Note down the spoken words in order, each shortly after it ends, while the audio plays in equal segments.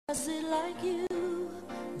Does it like you,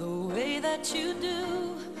 the way that you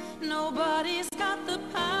do? Nobody's got the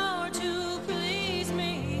power to please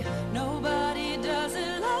me. Nobody does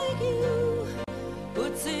it like you.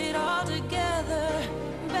 Puts it all together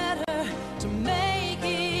better to make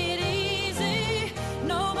it easy.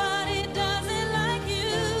 Nobody does it like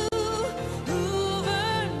you.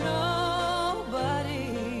 Hoover,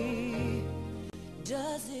 nobody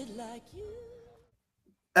does it like you.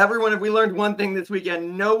 Everyone, if we learned one thing this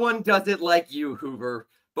weekend, no one does it like you, Hoover.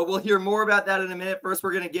 But we'll hear more about that in a minute. First,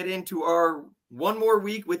 we're going to get into our one more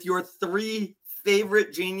week with your three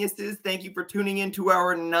favorite geniuses. Thank you for tuning into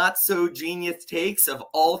our not-so-genius takes of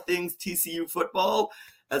all things TCU football,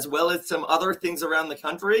 as well as some other things around the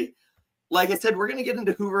country. Like I said, we're going to get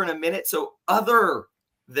into Hoover in a minute. So other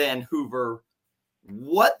than Hoover,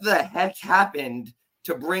 what the heck happened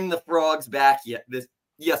to bring the Frogs back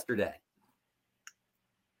yesterday?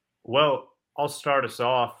 Well, I'll start us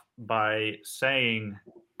off by saying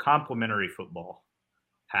complimentary football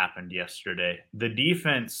happened yesterday. The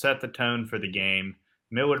defense set the tone for the game.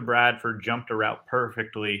 Millard Bradford jumped a route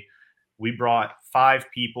perfectly. We brought 5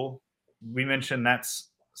 people. We mentioned that's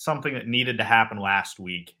something that needed to happen last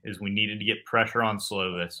week, is we needed to get pressure on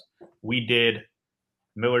Slovis. We did.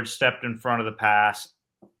 Millard stepped in front of the pass,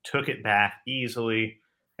 took it back easily,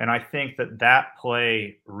 and I think that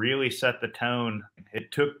play really set the tone.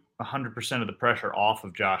 It took 100% of the pressure off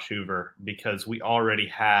of Josh Hoover because we already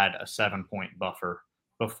had a 7-point buffer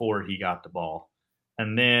before he got the ball.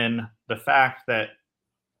 And then the fact that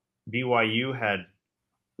BYU had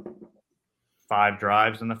 5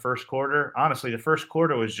 drives in the first quarter, honestly, the first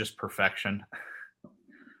quarter was just perfection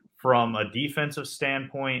from a defensive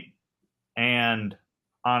standpoint, and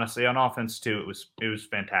honestly, on offense too, it was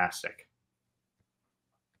fantastic.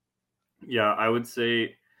 Yeah, I would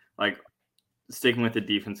say, like, sticking with the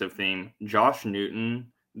defensive theme, Josh Newton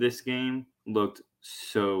this game looked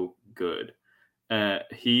so good.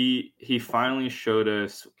 He finally showed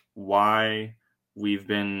us why we've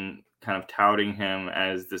been kind of touting him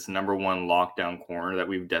as this number one lockdown corner that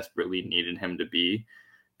we've desperately needed him to be,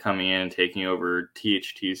 coming in and taking over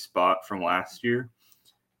THT's spot from last year.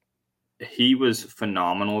 He was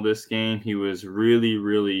phenomenal this game. He was really,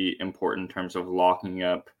 really important in terms of locking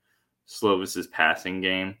up Slovis's passing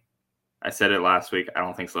game. I said it last week. I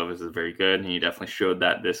don't think Slovis is very good, and he definitely showed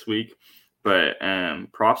that this week. But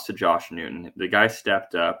props to Josh Newton. The guy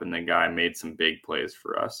stepped up, and the guy made some big plays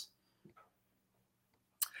for us.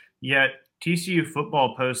 Yeah, TCU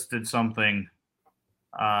football posted something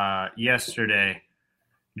yesterday.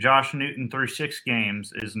 Josh Newton, through 6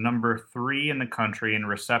 games, is number 3 in the country in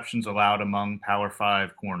receptions allowed among Power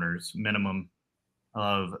 5 corners, minimum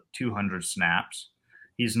of 200 snaps.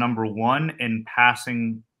 He's number 1 in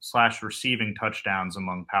passing/receiving touchdowns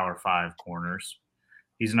among Power 5 corners.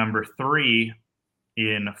 He's number 3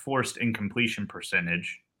 in forced incompletion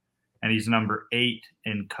percentage, and he's number 8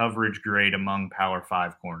 in coverage grade among Power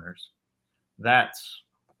 5 corners. That's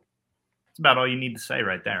about all you need to say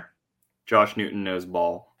right there. Josh Newton knows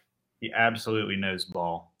ball. He absolutely knows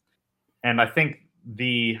ball. And I think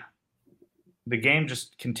the game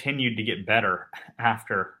just continued to get better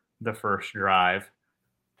after the first drive,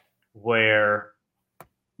 where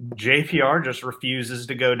JPR just refuses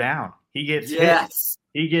to go down. He gets hit.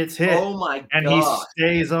 He gets hit. Oh my God. And he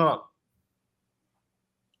stays up.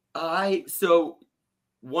 So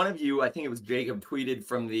one of you, I think it was Jacob, tweeted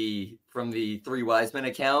from the 3 Whysmen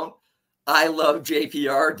account, I love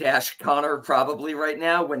JPR - Connor probably right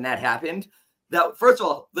now when that happened. That, first of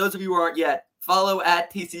all, those of you who aren't yet, follow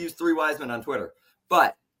at TCU's 3 Whysmen on Twitter.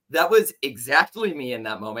 But that was exactly me in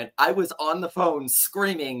that moment. I was on the phone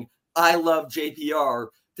screaming, I love JPR,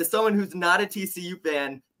 to someone who's not a TCU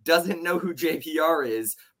fan, doesn't know who JPR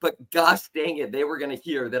is, but gosh dang it, they were going to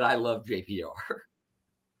hear that I love JPR.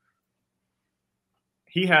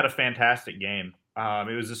 He had a fantastic game.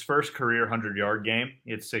 It was his first career 100-yard game.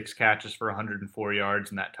 He had 6 catches for 104 yards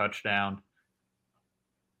and that touchdown.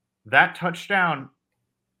 That touchdown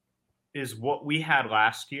is what we had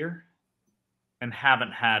last year and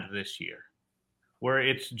haven't had this year, where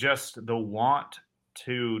it's just the want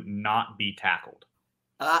to not be tackled.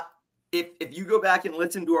 If you go back and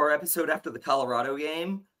listen to our episode after the Colorado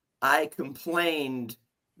game, I complained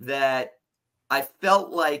that I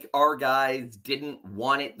felt like our guys didn't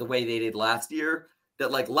want it the way they did last year.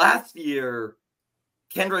 That, like, last year,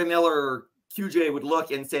 Kendre Miller, QJ would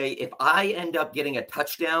look and say, if I end up getting a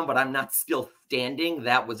touchdown, but I'm not still standing,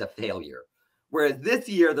 that was a failure. Whereas this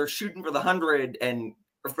year, they're shooting for the 100 and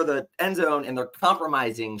for the end zone, and they're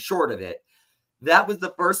compromising short of it. That was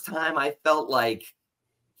the first time I felt like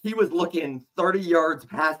he was looking 30 yards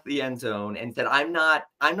past the end zone and said, I'm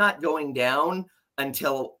not going down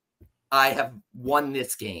until I have won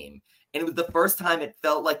this game. And it was the first time it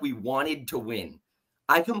felt like we wanted to win.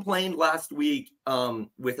 I complained last week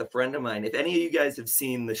with a friend of mine. If any of you guys have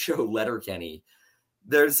seen the show Letterkenny,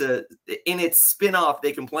 in its spinoff,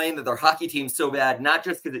 they complain that their hockey team's so bad, not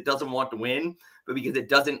just because it doesn't want to win, but because it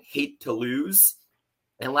doesn't hate to lose.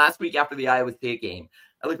 And last week after the Iowa State game,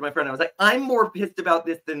 I looked at my friend. I was like, I'm more pissed about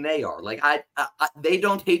this than they are. Like, they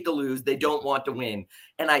don't hate to lose. They don't want to win.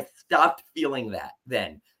 And I stopped feeling that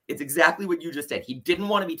then. It's exactly what you just said. He didn't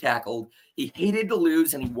want to be tackled. He hated to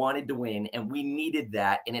lose and he wanted to win. And we needed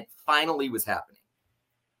that. And it finally was happening.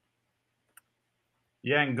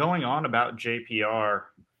 Yeah, and going on about JPR,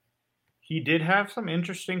 he did have some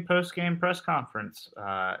interesting post-game press conference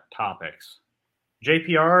topics.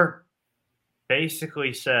 JPR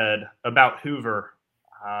basically said about Hoover,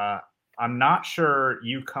 I'm not sure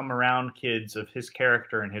you come around kids of his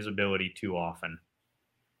character and his ability too often.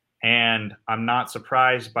 And I'm not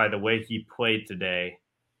surprised by the way he played today.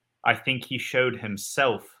 I think he showed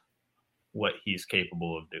himself what he's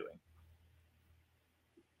capable of doing.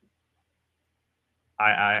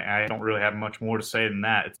 I don't really have much more to say than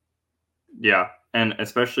that. Yeah, and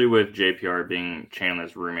especially with JPR being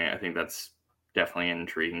Chandler's roommate, I think that's definitely an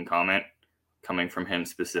intriguing comment coming from him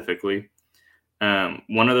specifically.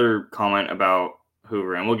 One other comment about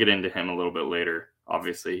Hoover, and we'll get into him a little bit later.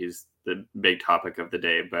 Obviously, he's the big topic of the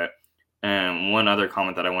day. But one other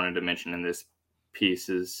comment that I wanted to mention in this piece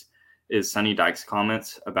is Sonny Dykes'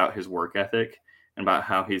 comments about his work ethic and about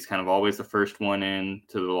how he's kind of always the first one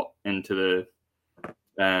into the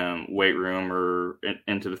weight room or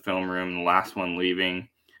into the film room, the last one leaving.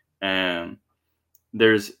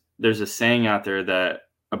 There's a saying out there that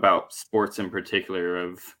about sports in particular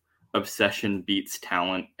of obsession beats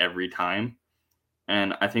talent every time.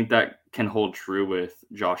 And I think that can hold true with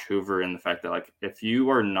Josh Hoover in the fact that, like, if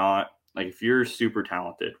you're super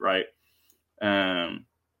talented, right,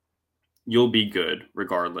 you'll be good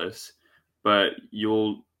regardless, but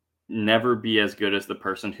you'll never be as good as the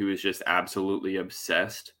person who is just absolutely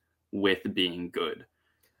obsessed with being good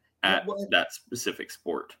at that specific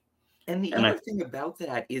sport. And the other thing about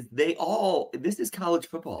that is this is college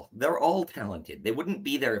football. They're all talented. They wouldn't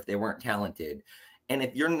be there if they weren't talented. And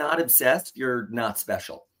if you're not obsessed, you're not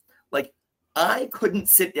special. Like, I couldn't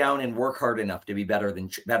sit down and work hard enough to be better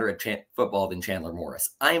at football than Chandler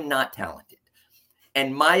Morris. I am not talented.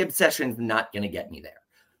 And my obsession is not going to get me there.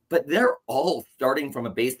 But they're all starting from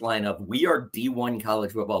a baseline of we are D1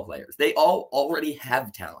 college football players. They all already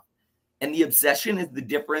have talent. And the obsession is the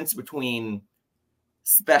difference between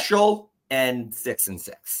special and 6 and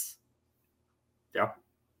 6. Yeah.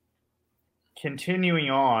 Continuing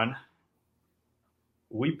on,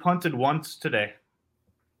 we punted once today.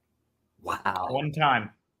 Wow. One time.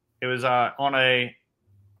 It was on a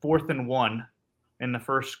 4th and 1 in the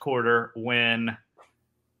first quarter when,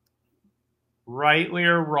 rightly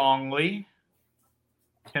or wrongly,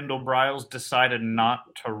 Kendall Briles decided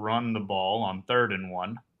not to run the ball on 3rd and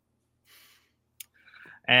 1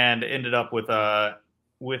 and ended up with I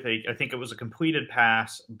think it was a completed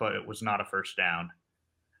pass, but it was not a first down.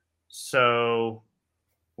 So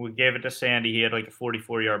we gave it to Sandy. He had like a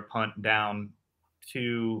 44-yard punt down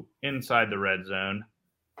to inside the red zone.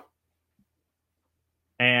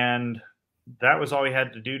 And that was all he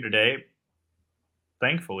had to do today.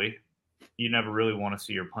 Thankfully, you never really want to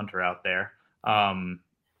see your punter out there.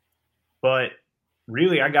 But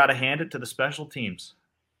really, I got to hand it to the special teams.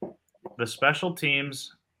 The special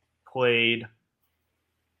teams played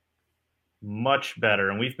much better,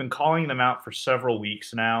 and we've been calling them out for several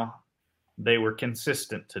weeks now. They were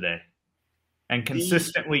consistent today and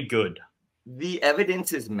consistently good. The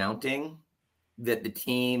evidence is mounting that the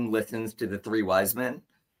team listens to the 3 Whysmen,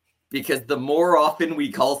 because the more often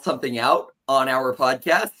we call something out on our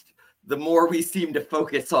podcast, the more we seem to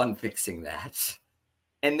focus on fixing that.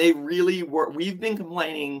 And they really were. We've been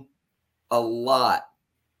complaining a lot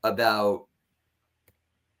about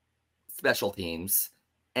special teams,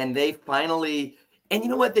 and they finally, and you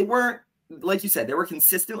know what? They weren't, like you said, they were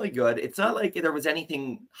consistently good. It's not like there was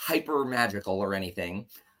anything hyper magical or anything,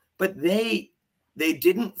 but they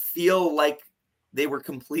didn't feel like they were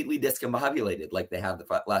completely discombobulated like they have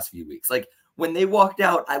the last few weeks. Like, when they walked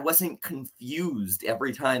out, I wasn't confused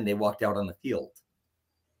every time they walked out on the field.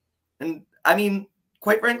 And I mean,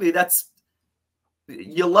 quite frankly,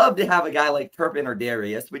 you love to have a guy like Turpin or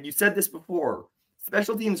Darius, but you said this before.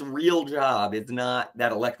 Special teams' real job is not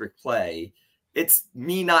that electric play. It's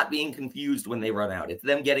me not being confused when they run out. It's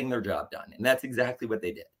them getting their job done. And that's exactly what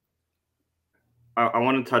they did. I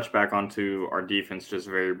want to touch back onto our defense just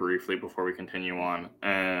very briefly before we continue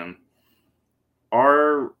on.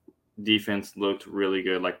 Our defense looked really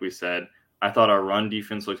good, like we said. I thought our run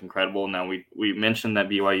defense looked incredible. Now, we mentioned that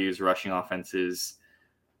BYU's rushing offense is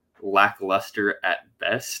lackluster at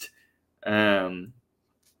best, arguably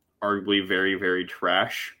very, very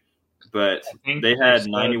trash. But they had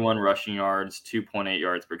 91 rushing yards, 2.8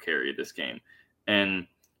 yards per carry this game. And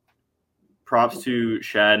props to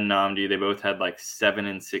Shad and Namdi. They both had like 7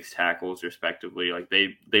 and 6 tackles respectively. Like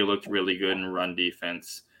they looked really good in run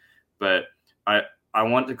defense. But I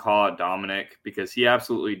want to call out Dominic because he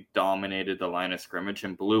absolutely dominated the line of scrimmage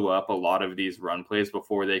and blew up a lot of these run plays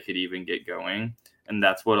before they could even get going. And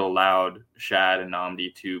that's what allowed Shad and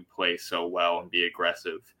Namdi to play so well and be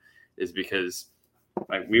aggressive, is because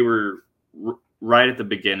like we were right at the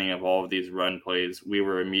beginning of all of these run plays, we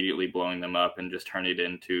were immediately blowing them up and just turning it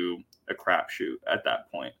into a crapshoot at that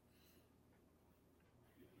point.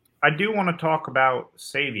 I do want to talk about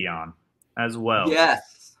Savion as well.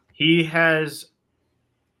 Yes. He has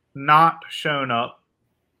not shown up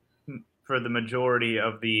for the majority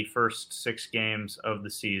of the first 6 games of the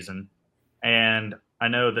season. And I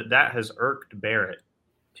know that has irked Barrett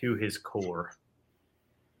to his core.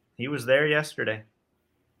 He was there yesterday.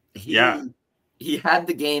 He had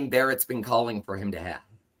the game Barrett's been calling for him to have.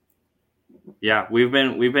 Yeah, we've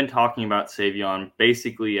been talking about Savion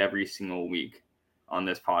basically every single week on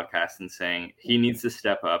this podcast and saying he needs to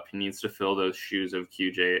step up. He needs to fill those shoes of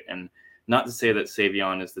QJ. And not to say that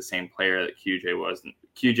Savion is the same player that QJ was.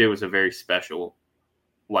 QJ was a very special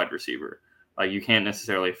wide receiver. Like you can't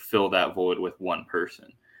necessarily fill that void with one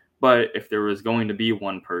person. But if there was going to be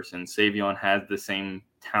one person, Savion has the same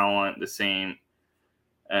talent, the same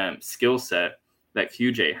skill set that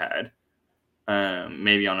QJ had,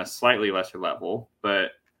 maybe on a slightly lesser level.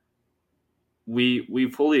 But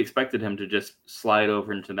we fully expected him to just slide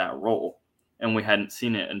over into that role, and we hadn't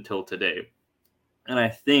seen it until today. And I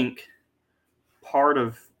think part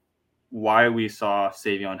of why we saw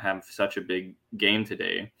Savion have such a big game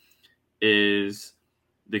today is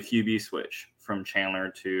the QB switch from Chandler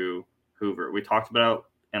to Hoover. We talked about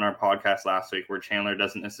in our podcast last week where Chandler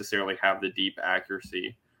doesn't necessarily have the deep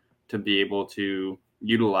accuracy to be able to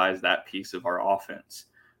utilize that piece of our offense.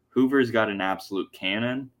 Hoover's got an absolute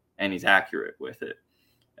cannon, and he's accurate with it.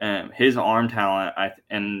 His arm talent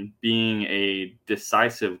and being a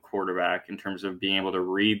decisive quarterback in terms of being able to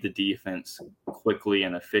read the defense quickly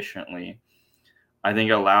and efficiently, I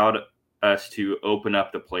think allowed us to open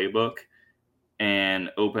up the playbook and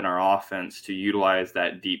open our offense to utilize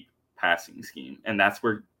that deep passing scheme. And that's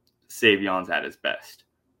where Savion's at his best,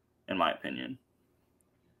 in my opinion.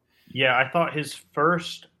 Yeah, I thought his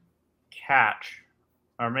first catch,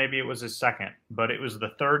 or maybe it was his second, but it was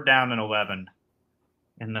the 3rd down and 11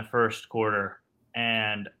 in the first quarter.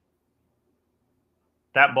 And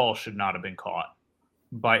that ball should not have been caught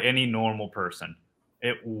by any normal person.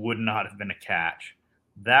 It would not have been a catch.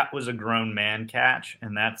 That was a grown man catch,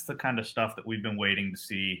 and that's the kind of stuff that we've been waiting to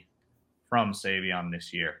see from Savion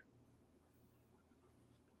this year.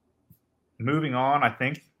 Moving on, I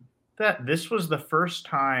think that this was the first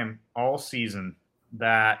time all season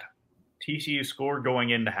that TCU scored going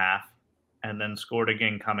into half and then scored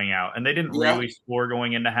again coming out. And they didn't really score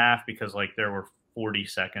going into half because like there were 40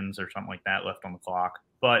 seconds or something like that left on the clock,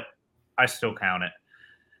 but I still count it.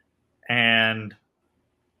 And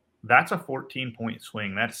that's a 14-point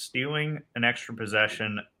swing. That's stealing an extra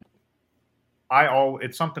possession.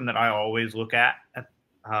 It's something that I always look at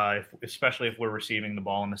especially if we're receiving the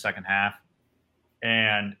ball in the second half.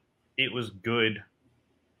 And it was good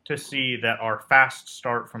to see that our fast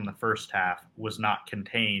start from the first half was not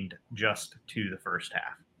contained just to the first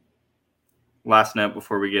half. Last note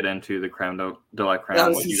before we get into the creme de la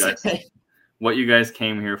creme, what you guys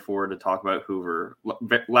came here for to talk about Hoover.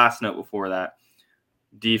 Last note before that,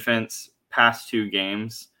 defense past 2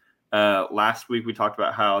 games. Last week we talked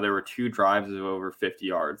about how there were 2 drives of over 50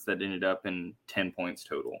 yards that ended up in 10 points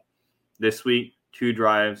total. This week, 2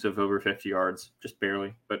 drives of over 50 yards, just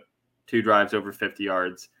barely, but 2 drives over 50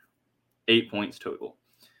 yards, 8 points total.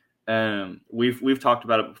 We've talked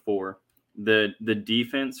about it before. The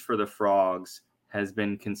defense for the Frogs has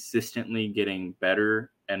been consistently getting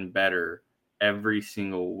better and better every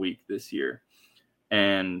single week this year.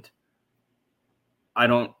 And I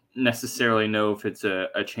don't necessarily know if it's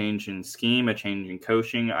a change in scheme, a change in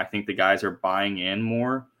coaching. I think the guys are buying in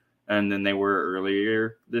more than they were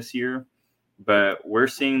earlier this year. But we're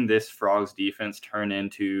seeing this Frogs defense turn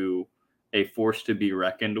into a force to be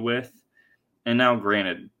reckoned with. And now,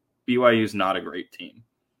 granted, BYU is not a great team.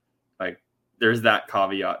 Like, there's that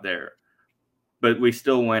caveat there. but we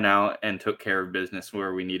still went out and took care of business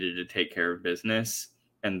where we needed to take care of business.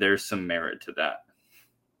 And there's some merit to that.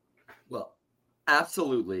 Well,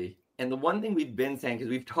 absolutely. And the one thing we've been saying,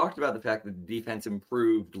 because we've talked about the fact that the defense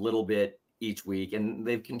improved a little bit each week, and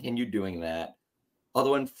they've continued doing that.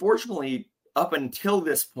 Although, unfortunately, up until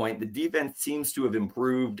this point, the defense seems to have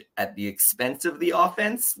improved at the expense of the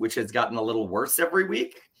offense, which has gotten a little worse every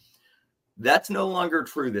week. That's no longer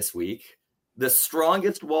true this week. The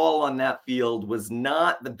strongest wall on that field was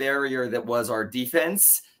not the barrier that was our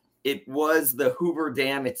defense. It was the Hoover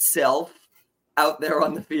Dam itself out there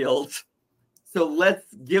on the field. So let's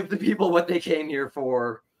give the people what they came here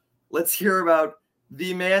for. Let's hear about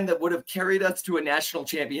the man that would have carried us to a national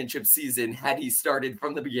championship season had he started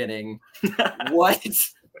from the beginning.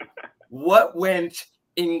 What went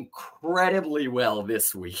incredibly well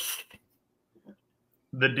this week?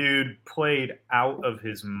 The dude played out of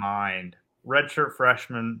his mind. Redshirt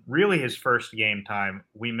freshman, really his first game time.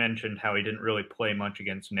 We mentioned how he didn't really play much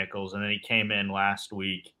against Nichols, and then he came in last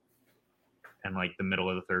week in like the middle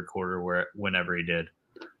of the third quarter, whenever he did.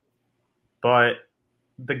 But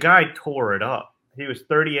the guy tore it up. He was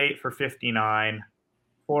 38 for 59,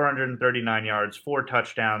 439 yards, 4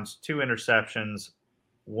 touchdowns, 2 interceptions,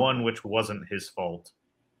 one which wasn't his fault.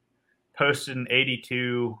 Posted an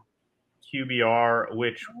 82 QBR,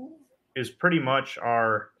 which is pretty much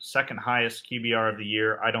our second highest QBR of the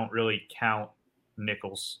year. I don't really count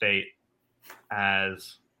Nichols State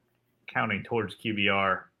as counting towards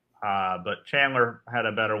QBR, but Chandler had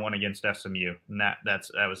a better one against SMU, and that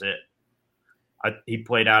was it. He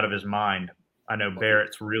played out of his mind. I know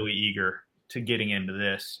Barrett's really eager to getting into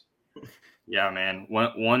this. Yeah, man.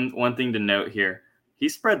 One thing to note here, he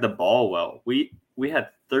spread the ball well. We had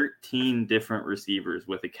 13 different receivers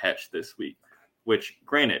with a catch this week, which,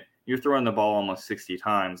 granted, you're throwing the ball almost 60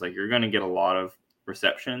 times. Like, you're going to get a lot of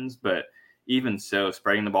receptions, but even so,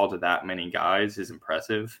 spreading the ball to that many guys is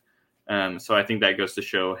impressive. So I think that goes to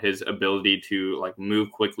show his ability to like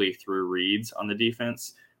move quickly through reads on the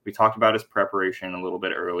defense. We talked about his preparation a little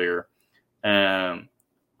bit earlier.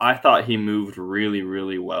 I thought he moved really,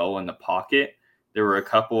 really well in the pocket. There were a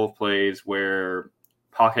couple of plays where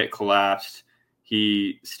pocket collapsed.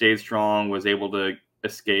 He stayed strong, was able to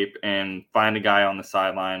escape and find a guy on the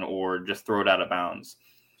sideline or just throw it out of bounds.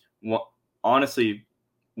 Honestly,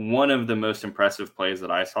 one of the most impressive plays that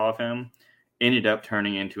I saw of him ended up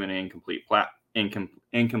turning into an incomplete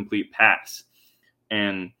pass.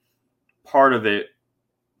 And part of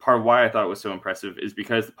why I thought it was so impressive is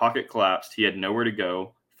because the pocket collapsed. He had nowhere to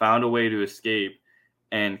go, found a way to escape,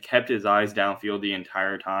 and kept his eyes downfield the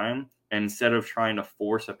entire time. And instead of trying to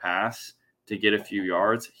force a pass to get a few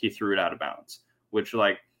yards, he threw it out of bounds, which,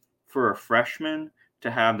 like, for a freshman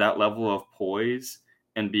to have that level of poise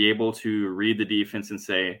and be able to read the defense and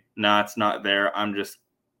say, nah, it's not there, I'm just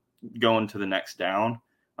going to the next down,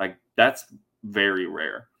 like, that's very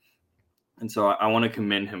rare. And so I want to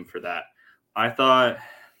commend him for that. I thought,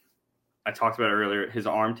 I talked about it earlier, his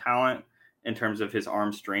arm talent in terms of his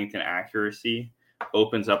arm strength and accuracy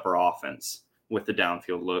opens up our offense with the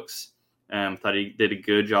downfield looks. Thought he did a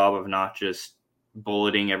good job of not just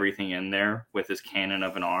bulleting everything in there with his cannon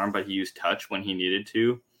of an arm, but he used touch when he needed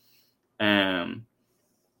to.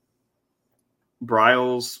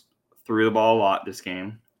 Bryles threw the ball a lot this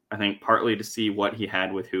game. I think partly to see what he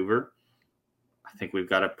had with Hoover. I think we've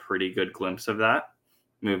got a pretty good glimpse of that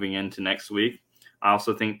moving into next week. I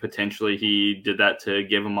also think potentially he did that to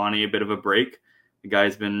give Amani a bit of a break. The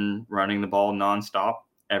guy's been running the ball nonstop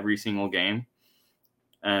every single game,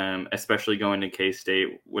 especially going to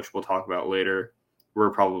K-State, which we'll talk about later.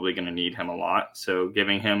 We're probably going to need him a lot. So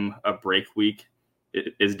giving him a break week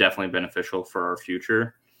is definitely beneficial for our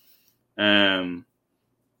future.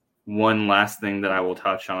 One last thing that I will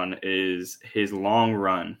touch on is his long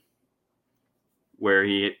run where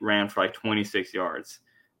he ran for like 26 yards.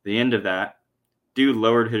 The end of that, dude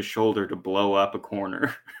lowered his shoulder to blow up a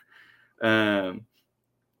corner. That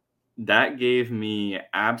gave me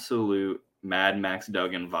absolute Mad Max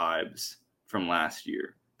Duggan vibes from last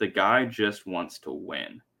year. The guy just wants to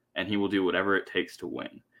win, and he will do whatever it takes to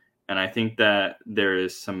win. And I think that there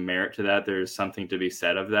is some merit to that. There is something to be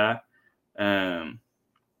said of that.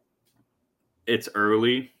 It's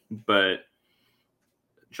early, but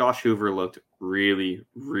Josh Hoover looked really,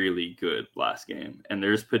 really good last game. And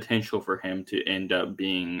there's potential for him to end up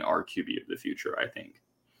being our QB of the future, I think.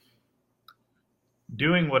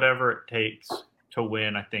 Doing whatever it takes to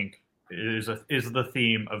win, I think, is the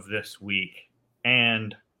theme of this week.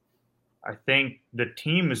 And I think the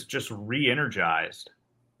team is just re-energized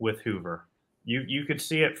with Hoover. You could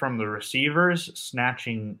see it from the receivers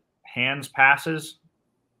snatching hands passes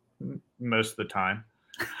most of the time.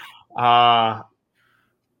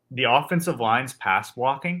 The offensive line's pass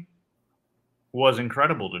blocking was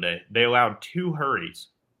incredible today. They allowed 2 hurries.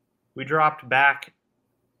 We dropped back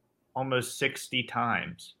almost 60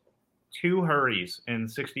 times. 2 hurries in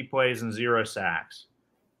 60 plays and 0 sacks.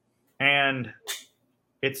 And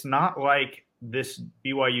it's not like this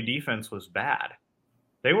BYU defense was bad.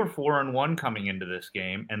 They were 4-1 coming into this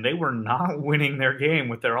game, and they were not winning their game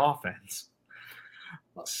with their offense.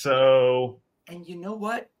 So, and you know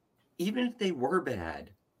what? Even if they were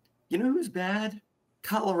bad, you know who's bad?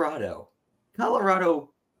 Colorado.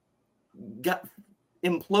 Colorado got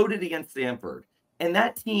imploded against Stanford, and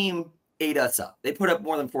that team ate us up. They put up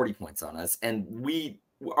more than 40 points on us, and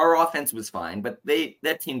our offense was fine, but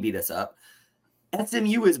that team beat us up.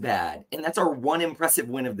 SMU is bad, and that's our one impressive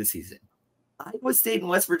win of the season. Iowa State and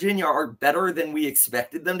West Virginia are better than we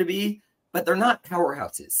expected them to be, but they're not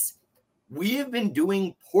powerhouses. We have been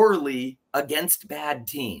doing poorly against bad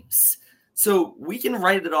teams. So we can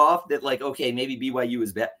write it off that, like, okay, maybe BYU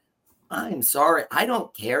is bad. I'm sorry. I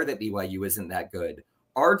don't care that BYU isn't that good.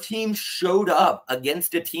 Our team showed up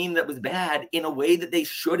against a team that was bad in a way that they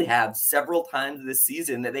should have several times this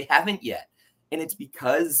season that they haven't yet. And it's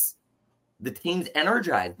because the team's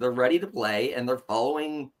energized. They're ready to play, and they're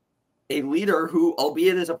following a leader who,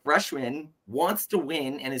 albeit as a freshman, wants to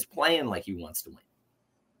win and is playing like he wants to win.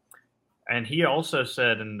 And he also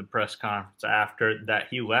said in the press conference after that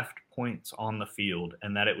he left points on the field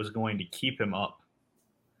and that it was going to keep him up.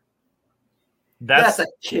 That's a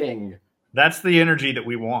king. That's the energy that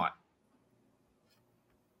we want.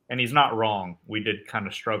 And he's not wrong. We did kind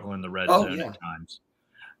of struggle in the red zone at times.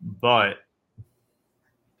 But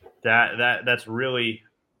that's really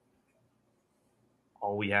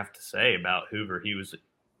all we have to say about Hoover. He was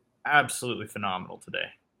absolutely phenomenal today.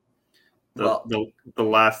 The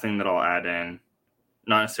last thing that I'll add in,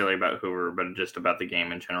 not necessarily about Hoover, but just about the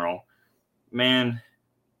game in general. Man,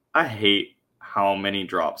 I hate how many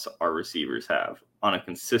drops our receivers have on a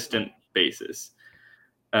consistent basis.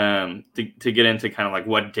 To get into kind of like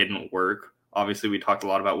what didn't work. Obviously, we talked a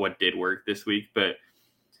lot about what did work this week, but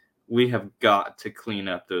we have got to clean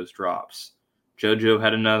up those drops. JoJo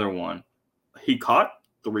had another one. He caught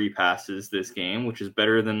 3 passes this game, which is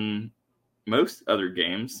better than most other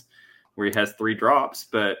games where he has 3 drops,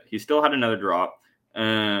 but he still had another drop.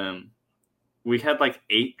 We had like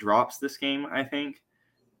 8 drops this game, I think.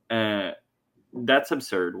 That's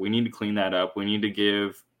absurd. We need to clean that up. We need to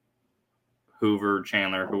give Hoover,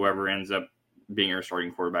 Chandler, whoever ends up being our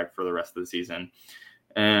starting quarterback for the rest of the season,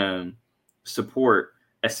 support,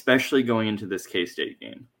 especially going into this K-State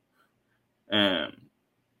game.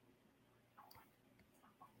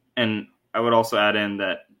 And I would also add in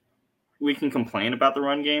that we can complain about the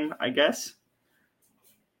run game, I guess.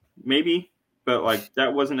 Maybe. But, like,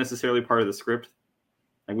 that wasn't necessarily part of the script.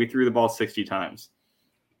 Like, we threw the ball 60 times.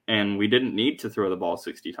 And we didn't need to throw the ball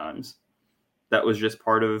 60 times. That was just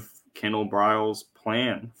part of Kendall Briles'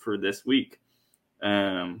 plan for this week.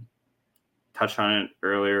 Touched on it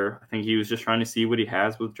earlier. I think he was just trying to see what he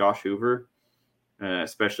has with Josh Hoover,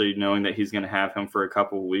 especially knowing that he's going to have him for a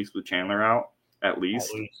couple of weeks with Chandler out, at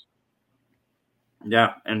least.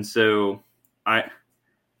 Yeah, and so I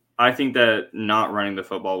think that not running the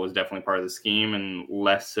football was definitely part of the scheme and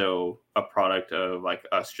less so a product of like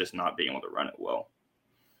us just not being able to run it well.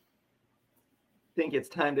 I think it's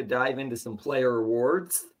time to dive into some player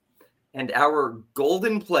awards. And our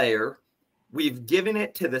golden player, we've given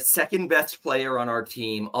it to the second best player on our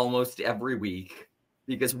team almost every week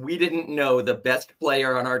because we didn't know the best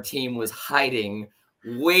player on our team was hiding,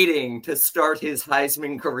 waiting to start his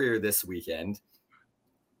Heisman career this weekend.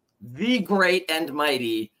 The great and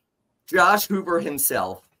mighty Josh Hoover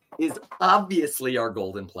himself is obviously our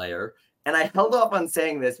golden player. And I held off on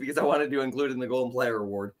saying this because I wanted to include it in the golden player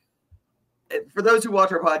award. For those who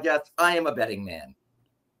watch our podcast, I am a betting man.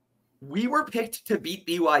 We were picked to beat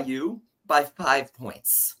BYU by 5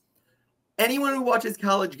 points. Anyone who watches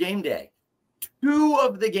College Game Day, 2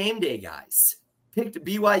 of the Game Day guys picked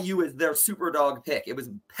BYU as their super dog pick. It was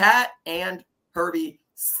Pat and Herbie.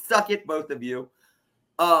 Suck it, both of you.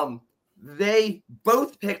 They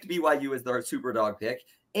both picked BYU as their super dog pick,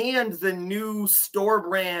 and the new store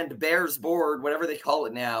brand Bears board, whatever they call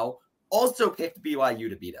it now, also picked BYU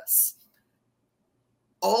to beat us.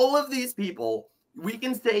 All of these people, we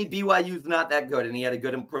can say BYU's not that good, and he had a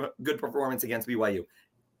good performance against BYU.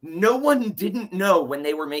 No one didn't know when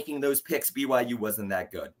they were making those picks BYU wasn't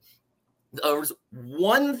that good. There was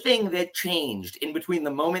one thing that changed in between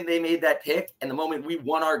the moment they made that pick and the moment we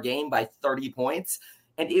won our game by 30 points,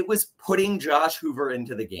 and it was putting Josh Hoover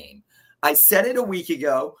into the game. I said it a week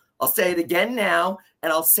ago. I'll say it again now,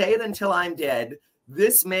 and I'll say it until I'm dead.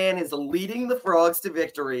 This man is leading the Frogs to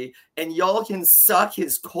victory, and y'all can suck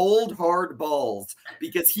his cold, hard balls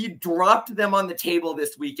because he dropped them on the table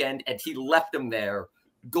this weekend and he left them there.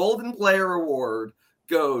 Golden Player Award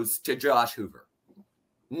goes to Josh Hoover.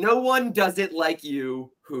 No one does it like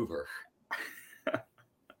you, Hoover.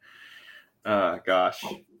 Gosh.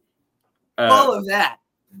 All of that.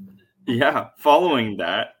 Yeah, following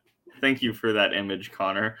that, thank you for that image,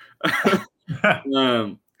 Connor.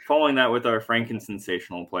 Following that with our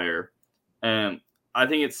Franken-sensational player, I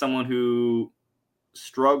think it's someone who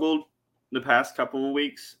struggled the past couple of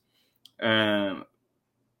weeks.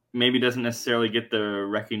 Maybe doesn't necessarily get the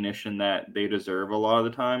recognition that they deserve a lot of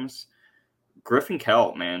the times. Griffin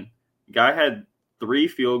Kell, man. Guy had 3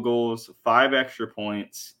 field goals, 5 extra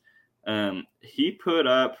points. He put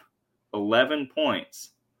up 11 points.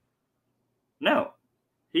 No,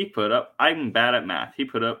 he put up, I'm bad at math. He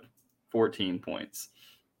put up 14 points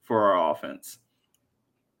for our offense.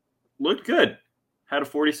 Looked good. Had a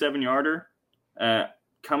 47-yarder.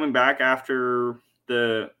 Coming back after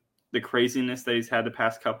the craziness that he's had the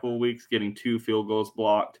past couple of weeks, getting 2 field goals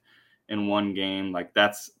blocked in one game, like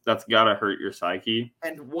that's got to hurt your psyche.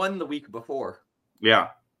 And won the week before. Yeah.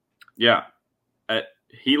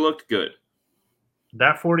 He looked good.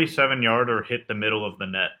 That 47-yarder hit the middle of the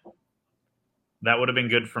net. That would have been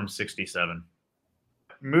good from 67.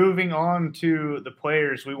 Moving on to the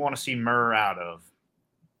players we want to see Murr out of.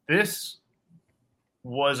 This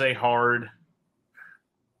was a hard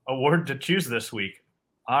award to choose this week,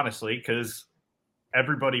 honestly, because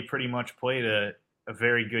everybody pretty much played a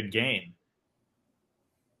very good game.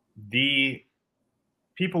 The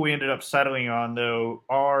people we ended up settling on, though,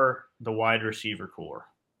 are the wide receiver core.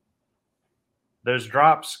 Those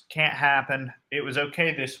drops can't happen. It was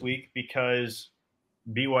okay this week because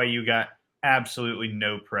BYU got absolutely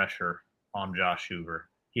no pressure on Josh Hoover.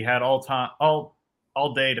 He had all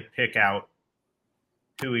day to pick out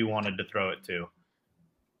who he wanted to throw it to.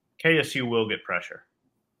 KSU will get pressure.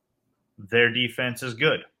 Their defense is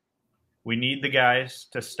good. We need the guys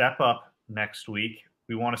to step up next week.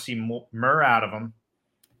 We want to see Murr out of them.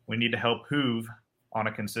 We need to help Hoove on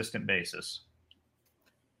a consistent basis.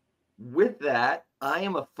 With that, I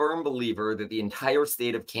am a firm believer that the entire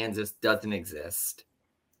state of Kansas doesn't exist.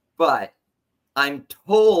 But I'm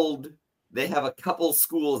told they have a couple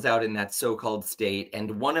schools out in that so-called state,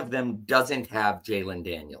 and one of them doesn't have Jalen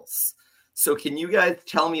Daniels. So can you guys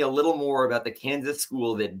tell me a little more about the Kansas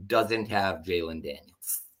school that doesn't have Jalen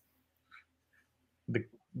Daniels?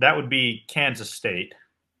 That would be Kansas State.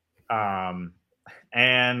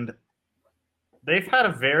 And they've had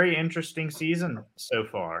a very interesting season so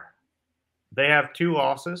far. They have 2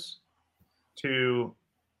 losses to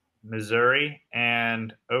Missouri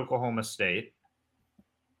and Oklahoma State.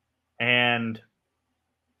 And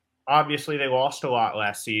obviously they lost a lot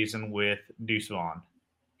last season with Deuce Vaughn.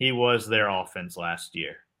 He was their offense last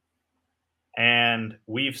year. And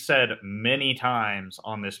we've said many times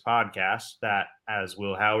on this podcast that as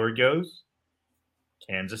Will Howard goes,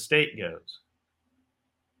 Kansas State goes.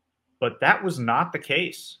 But that was not the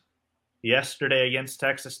case yesterday against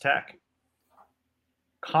Texas Tech.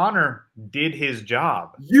 Connor did his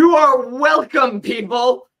job. You are welcome,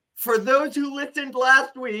 people. For those who listened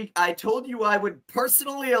last week, I told you I would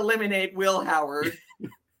personally eliminate Will Howard.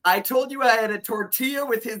 I told you I had a tortilla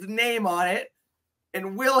with his name on it,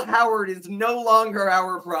 and Will Howard is no longer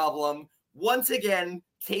our problem. Once again,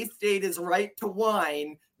 K-State is right to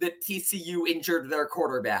whine that TCU injured their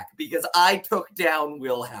quarterback because I took down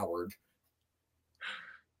Will Howard.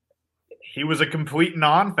 He was a complete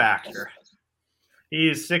non-factor. He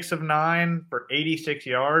is 6 of 9 for 86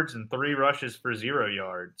 yards and 3 rushes for 0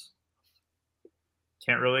 yards.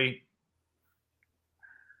 Can't really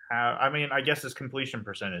have, I guess his completion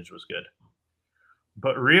percentage was good.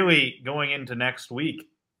 But really, going into next week,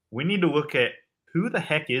 we need to look at who the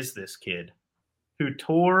heck is this kid who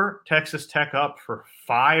tore Texas Tech up for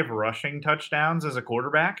 5 rushing touchdowns as a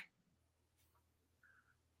quarterback?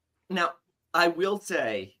 Now, I will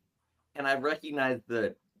say, and I recognize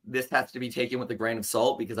that this has to be taken with a grain of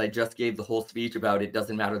salt because I just gave the whole speech about it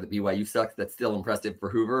doesn't matter that BYU sucks. That's still impressive for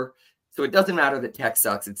Hoover. So it doesn't matter that Tech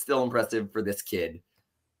sucks. It's still impressive for this kid.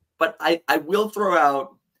 But I will throw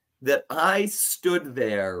out that I stood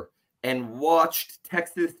there and watched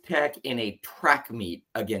Texas Tech in a track meet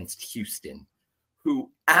against Houston,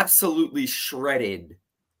 who absolutely shredded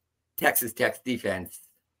Texas Tech's defense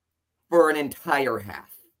for an entire half.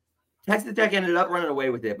 Texas Tech ended up running away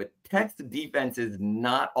with it, but Tech's defense is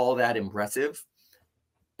not all that impressive.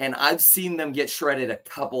 And I've seen them get shredded a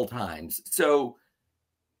couple times. So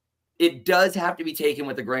it does have to be taken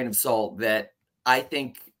with a grain of salt that I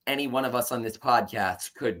think any one of us on this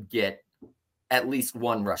podcast could get at least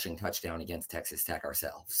one rushing touchdown against Texas Tech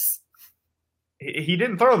ourselves. He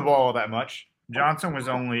didn't throw the ball that much. Johnson was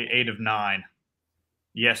only 8 of 9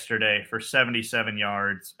 yesterday for 77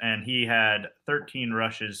 yards, and he had 13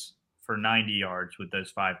 rushes for 90 yards with those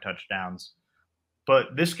 5 touchdowns.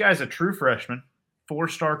 But this guy's a true freshman,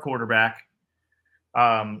 4-star quarterback,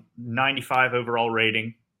 95 overall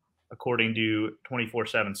rating, according to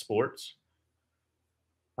 24/7 Sports.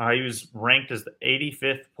 He was ranked as the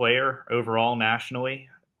 85th player overall nationally,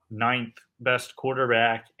 9th best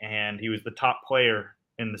quarterback, and he was the top player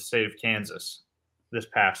in the state of Kansas this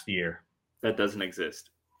past year. That doesn't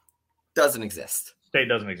exist. Doesn't exist. State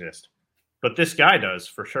doesn't exist. But this guy does,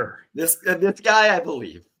 for sure. This guy, I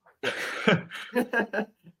believe.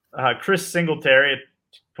 Chris Singletary,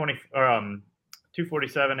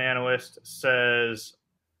 247 analyst, says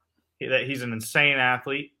that he's an insane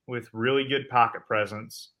athlete with really good pocket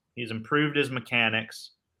presence. He's improved his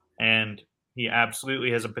mechanics, and he absolutely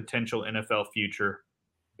has a potential NFL future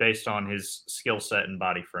based on his skill set and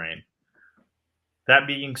body frame. That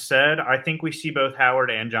being said, I think we see both Howard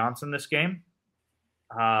and Johnson this game.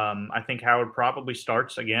 I think Howard probably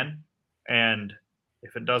starts again, and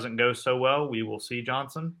if it doesn't go so well, we will see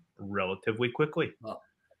Johnson relatively quickly. Well,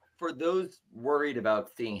 for those worried about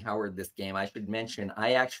seeing Howard this game, I should mention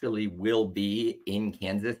I actually will be in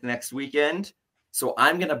Kansas next weekend. So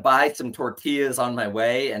I'm going to buy some tortillas on my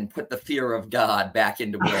way and put the fear of God back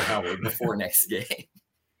into Will Howard before next game.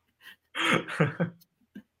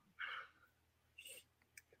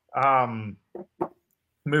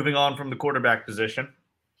 Moving on from the quarterback position,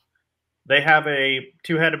 they have a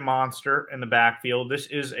 2-headed monster in the backfield. This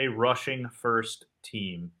is a rushing first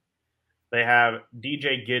team. They have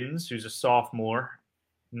DJ Giddens, who's a sophomore,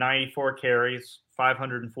 94 carries,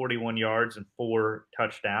 541 yards, and 4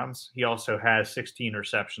 touchdowns. He also has 16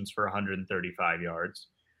 receptions for 135 yards.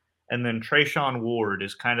 And then Trayshawn Ward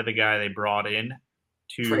is kind of the guy they brought in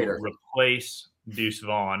to replace Deuce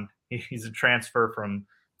Vaughn. He's a transfer from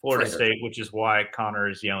Florida State, which is why Connor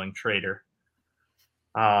is yelling traitor.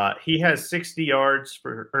 He has 60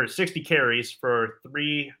 carries for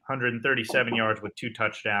 337 yards with 2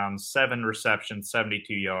 touchdowns, 7 receptions,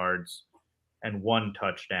 72 yards, and 1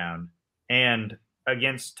 touchdown. And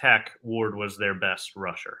against Tech, Ward was their best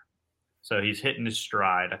rusher. So he's hitting his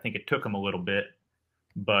stride. I think it took him a little bit,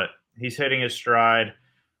 but he's hitting his stride.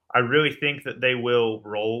 I really think that they will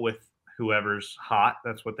roll with whoever's hot.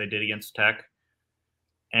 That's what they did against Tech.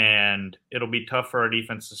 And it'll be tough for our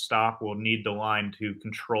defense to stop. We'll need the line to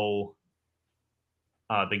control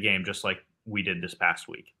the game just like we did this past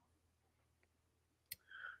week.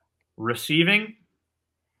 Receiving,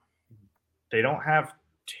 they don't have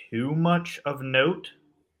too much of note.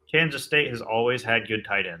 Kansas State has always had good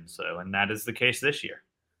tight ends, though, and that is the case this year.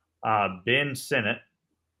 Ben Sinnott,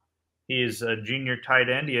 he is a junior tight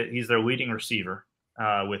end. He's their leading receiver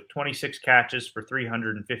with 26 catches for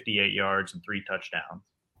 358 yards and 3 touchdowns.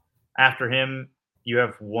 After him, you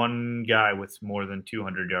have one guy with more than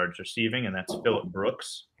 200 yards receiving, and that's Phillip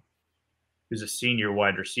Brooks, who's a senior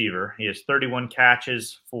wide receiver. He has 31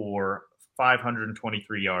 catches for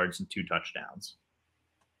 523 yards and 2 touchdowns.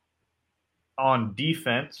 On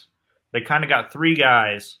defense, they kind of got 3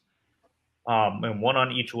 guys, and one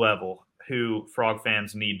on each level, who Frog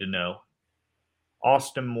fans need to know.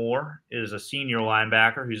 Austin Moore is a senior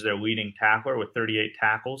linebacker who's their leading tackler with 38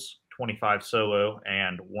 tackles, 25 solo,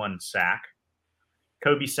 and 1 sack.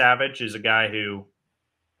 Kobe Savage is a guy who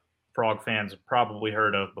Frog fans have probably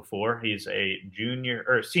heard of before. He's a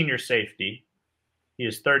senior safety. He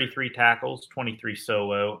has 33 tackles, 23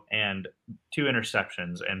 solo, and 2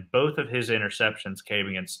 interceptions. And both of his interceptions came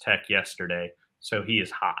against Tech yesterday, so he is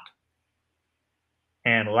hot.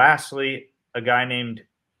 And lastly, a guy named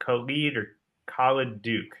Khalid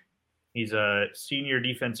Duke. He's a senior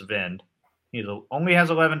defensive end. He only has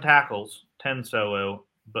 11 tackles, 10 solo,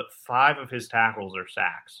 but 5 of his tackles are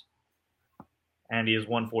sacks. And he has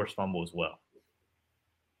 1 forced fumble as well.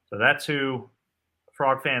 So that's who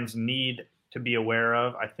Frog fans need to be aware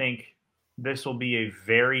of. I think this will be a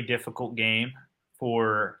very difficult game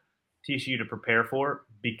for TCU to prepare for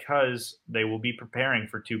because they will be preparing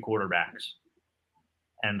for 2 quarterbacks.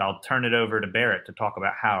 And I'll turn it over to Barrett to talk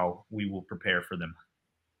about how we will prepare for them.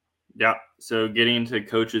 Yeah, so getting into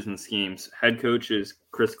coaches and schemes. Head coach is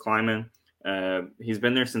Chris Kleiman. He's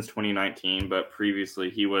been there since 2019, but previously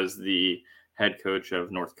he was the head coach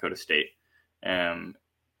of North Dakota State down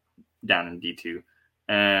in D2.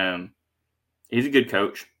 He's a good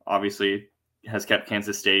coach, obviously. Has kept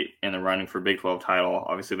Kansas State in the running for Big 12 title.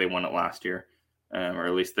 Obviously, they won it last year. or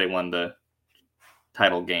at least they won the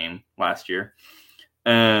title game last year.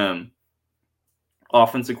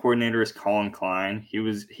 Offensive coordinator is Colin Klein. He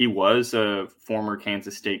was a former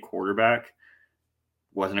Kansas State quarterback.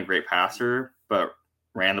 Wasn't a great passer, but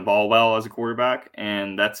ran the ball well as a quarterback,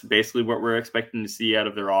 and that's basically what we're expecting to see out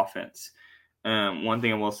of their offense. One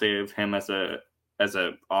thing I will say of him as a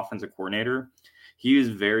offensive coordinator, he is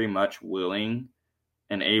very much willing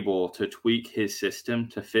and able to tweak his system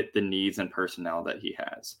to fit the needs and personnel that he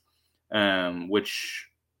has, which,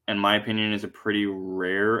 in my opinion, is a pretty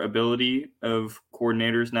rare ability of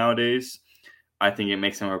coordinators nowadays. I think it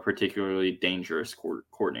makes him a particularly dangerous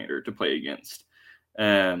coordinator to play against.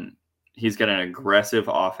 He's got an aggressive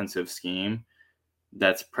offensive scheme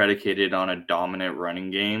that's predicated on a dominant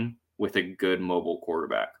running game with a good mobile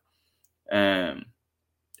quarterback.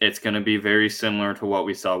 It's going to be very similar to what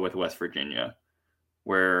we saw with West Virginia,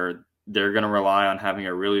 where they're going to rely on having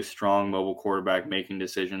a really strong mobile quarterback making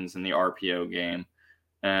decisions in the RPO game.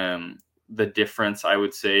 The difference, I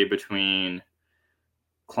would say, between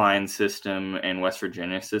Klein's system and West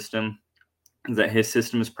Virginia's system is that his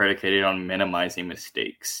system is predicated on minimizing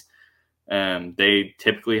mistakes. They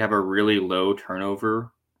typically have a really low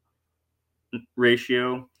turnover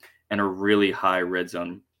ratio and a really high red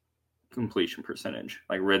zone completion percentage,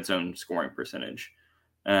 like red zone scoring percentage,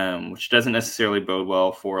 which doesn't necessarily bode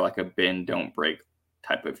well for like a bend, don't break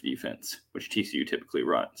type of defense, which TCU typically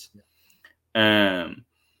runs. The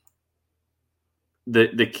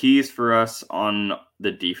keys for us on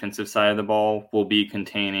the defensive side of the ball will be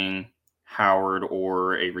containing Howard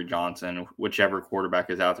or Avery Johnson, whichever quarterback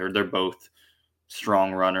is out there. They're both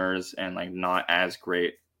strong runners and like not as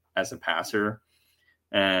great as a passer.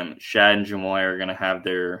 Shad and Jamoy are going to have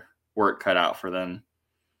their work cut out for them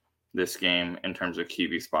this game in terms of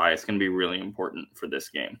QB spy. It's going to be really important for this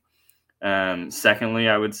game. Secondly,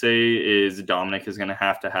 I would say is Dominic is going to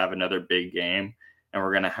have another big game, and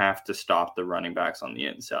we're going to have to stop the running backs on the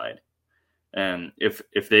inside.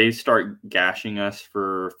 If they start gashing us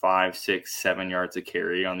for 5, 6, 7 yards of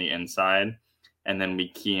carry on the inside, and then we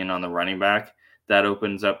key in on the running back, that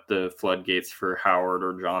opens up the floodgates for Howard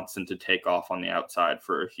or Johnson to take off on the outside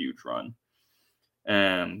for a huge run.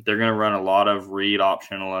 They're going to run a lot of read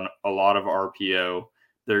optional and a lot of RPO.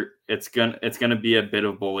 It's gonna be a bit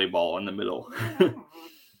of bully ball in the middle,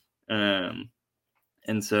 and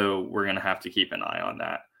so we're going to have to keep an eye on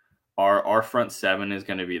that. Our front seven is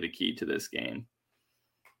going to be the key to this game.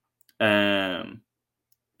 On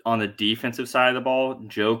the defensive side of the ball,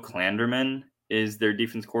 Joe Klanderman is their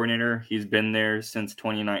defense coordinator. He's been there since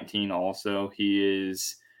 2019 also. He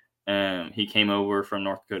came over from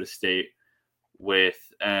North Dakota State with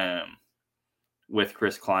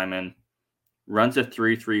Chris Kleiman. Runs a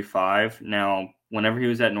 3-3-5. Now, whenever he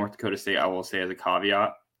was at North Dakota State, I will say as a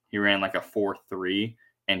caveat, he ran like a 4-3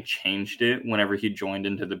 and changed it whenever he joined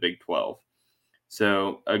into the Big 12.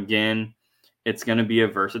 So, again, it's going to be a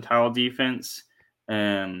versatile defense.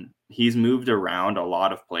 He's moved around a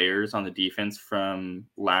lot of players on the defense from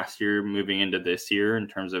last year moving into this year in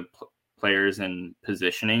terms of players and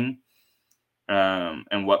positioning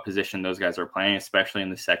and what position those guys are playing, especially in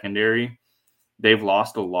the secondary. They've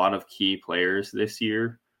lost a lot of key players this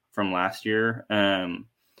year from last year. Anzuike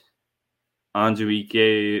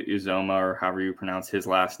Uzoma, or however you pronounce his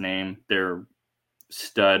last name, their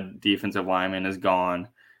stud defensive lineman, is gone.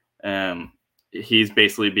 He's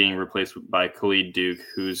basically being replaced by Khalid Duke,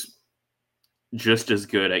 who's just as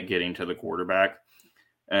good at getting to the quarterback.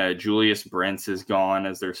 Julius Brents is gone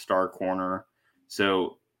as their star corner.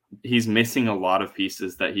 So he's missing a lot of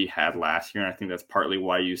pieces that he had last year, and I think that's partly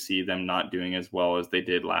why you see them not doing as well as they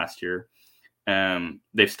did last year.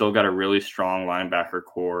 They've still got a really strong linebacker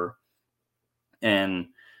core, and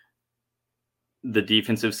the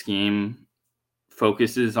defensive scheme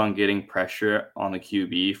focuses on getting pressure on the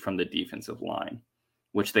QB from the defensive line,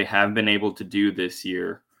 which they have been able to do this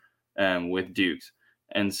year with Dukes.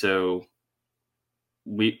 And so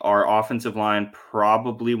our offensive line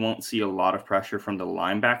probably won't see a lot of pressure from the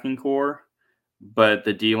linebacking core, but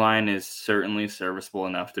the D-line is certainly serviceable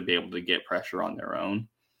enough to be able to get pressure on their own.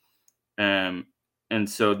 And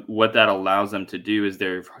so what that allows them to do is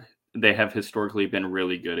they have historically been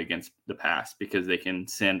really good against the pass because they can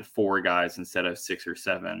send 4 guys instead of 6 or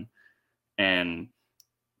 7 and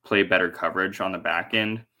play better coverage on the back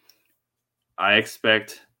end. I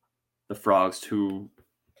expect the Frogs to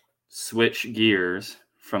switch gears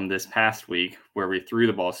from this past week where we threw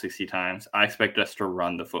the ball 60 times. I expect us to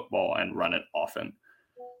run the football and run it often.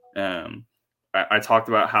 I talked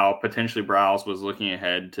about how potentially Browse was looking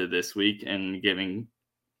ahead to this week and giving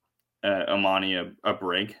Amani a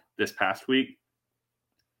break this past week.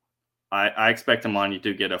 I expect Amani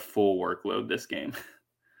to get a full workload this game.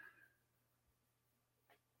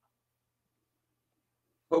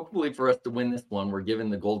 Hopefully for us to win this one, we're giving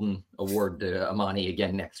the Golden Award to Amani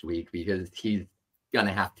again next week because he's going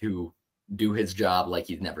to have to do his job like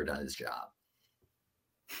he's never done his job.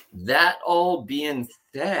 That all being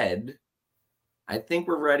said, I think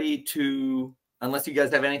we're ready to, unless you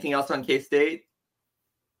guys have anything else on K-State.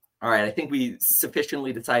 All right, I think we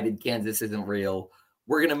sufficiently decided Kansas isn't real.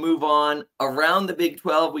 We're going to move on around the Big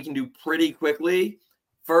 12. We can do pretty quickly.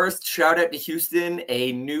 First, shout out to Houston.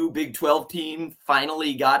 A new Big 12 team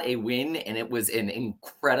finally got a win, and it was an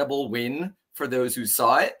incredible win for those who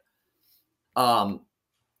saw it.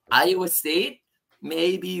 Iowa State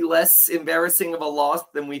may be less embarrassing of a loss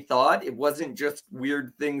than we thought. It wasn't just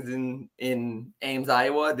weird things in Ames,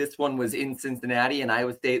 Iowa. This one was in Cincinnati, and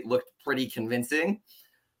Iowa State looked pretty convincing.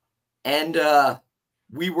 And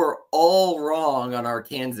we were all wrong on our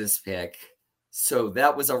Kansas pick. So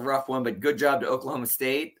that was a rough one, but good job to Oklahoma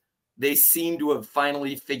State. They seem to have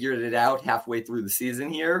finally figured it out halfway through the season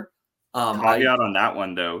here. Caveat on that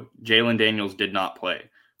one, though. Jalen Daniels did not play.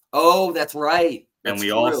 Oh, that's right. And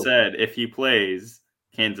we all said if he plays,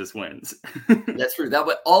 Kansas wins. That's true.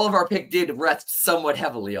 All of our pick did rest somewhat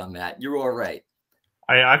heavily on that. You're all right.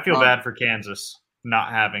 I feel bad for Kansas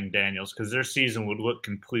not having Daniels because their season would look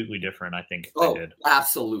completely different, I think, if they did.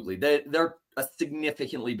 Absolutely. They're a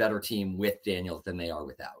significantly better team with Daniels than they are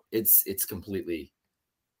without. It's completely.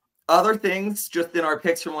 Other things just in our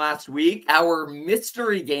picks from last week, our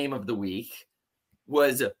mystery game of the week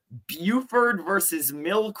was Buford versus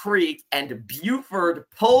Mill Creek, and Buford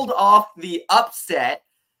pulled off the upset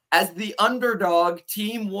as the underdog.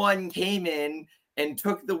 Team 1 came in and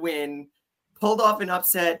took the win, pulled off an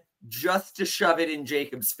upset just to shove it in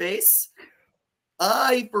Jacob's face.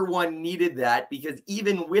 I, for one, needed that because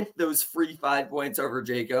even with those free 5 points over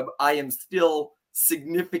Jacob, I am still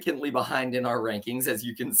significantly behind in our rankings, as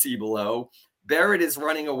you can see below. Barrett is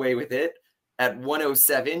running away with it at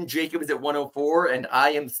 107. Jacob is at 104, and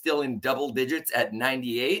I am still in double digits at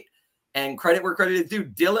 98. And credit where credit is due.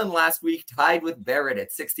 Dylan last week tied with Barrett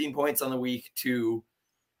at 16 points on the week to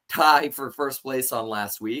tie for first place on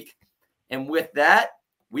last week. And with that,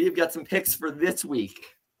 we've got some picks for this week.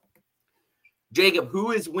 Jacob,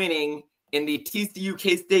 who is winning in the TCU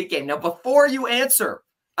K-State game? Now, before you answer,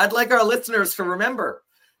 I'd like our listeners to remember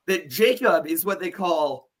that Jacob is what they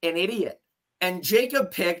call an idiot. And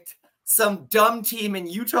Jacob picked some dumb team in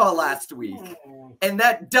Utah last week. And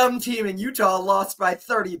that dumb team in Utah lost by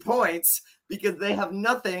 30 points because they have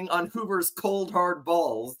nothing on Hoover's cold, hard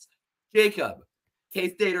balls. Jacob,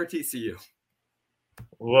 K-State or TCU?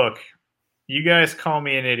 Look, you guys call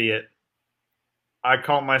me an idiot. I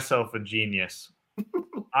call myself a genius.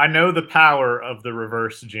 I know the power of the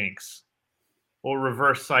reverse jinx or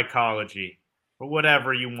reverse psychology or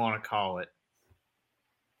whatever you want to call it.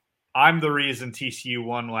 I'm the reason TCU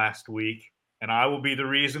won last week, and I will be the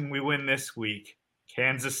reason we win this week.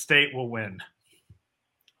 Kansas State will win.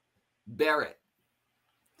 Barrett.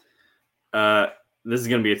 This is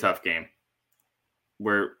going to be a tough game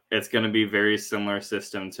where it's going to be very similar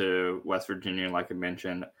system to West Virginia, like I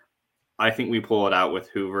mentioned. I think we pull it out with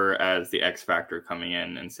Hoover as the X factor coming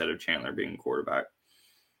in instead of Chandler being quarterback.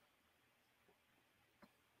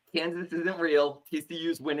 Kansas isn't real.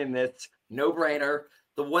 TCU's winning this. No brainer.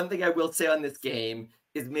 The one thing I will say on this game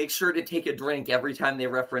is make sure to take a drink every time they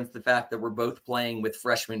reference the fact that we're both playing with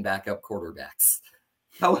freshman backup quarterbacks.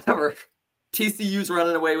 However, TCU's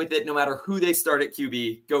running away with it no matter who they start at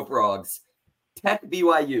QB. Go Frogs. Tech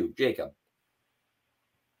BYU. Jacob.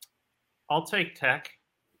 I'll take Tech.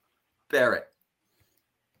 Barrett.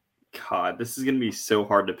 God, this is going to be so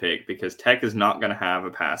hard to pick because Tech is not going to have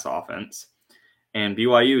a pass offense and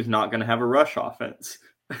BYU is not going to have a rush offense.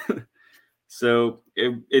 So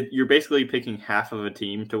you're basically picking half of a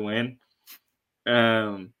team to win.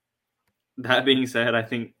 That being said, I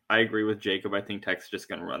think I agree with Jacob. I think Tech's just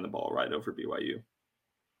going to run the ball right over BYU.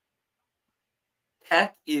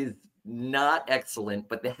 Tech is not excellent,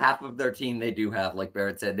 but the half of their team they do have, like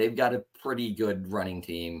Barrett said, they've got a pretty good running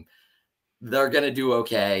team. They're going to do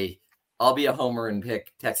okay. I'll be a homer and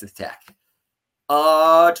pick Texas Tech.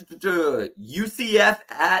 UCF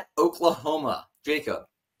at Oklahoma. Jacob.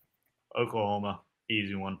 Oklahoma.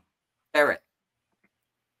 Easy one. Barrett.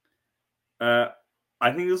 I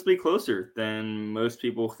think this will be closer than most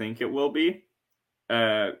people think it will be.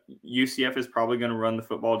 UCF is probably going to run the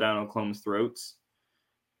football down Oklahoma's throats.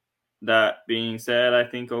 That being said, I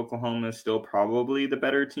think Oklahoma is still probably the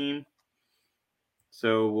better team.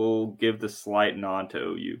 So we'll give the slight nod to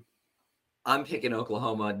OU. I'm picking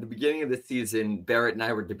Oklahoma. At the beginning of the season, Barrett and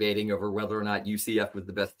I were debating over whether or not UCF was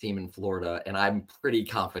the best team in Florida, and I'm pretty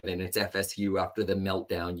confident it's FSU after the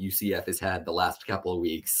meltdown UCF has had the last couple of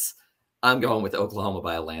weeks. I'm going with Oklahoma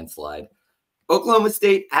by a landslide. Oklahoma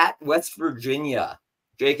State at West Virginia.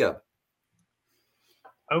 Jacob.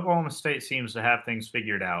 Oklahoma State seems to have things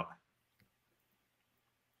figured out.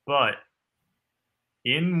 But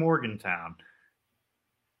in Morgantown,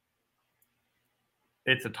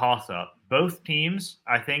 it's a toss-up. Both teams,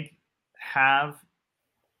 I think, have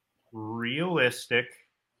realistic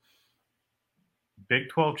Big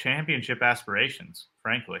 12 championship aspirations,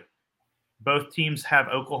 frankly. Both teams have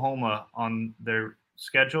Oklahoma on their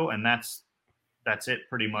schedule, and that's it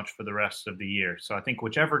pretty much for the rest of the year. So I think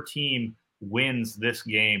whichever team wins this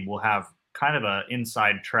game will have kind of an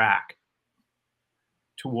inside track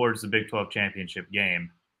towards the Big 12 championship game.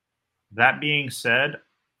 That being said,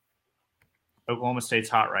 Oklahoma State's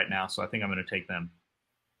hot right now, so I think I'm going to take them.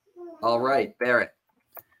 All right, Barrett.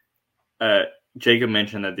 Jacob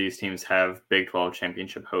mentioned that these teams have Big 12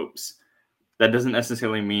 championship hopes. That doesn't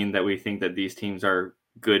necessarily mean that we think that these teams are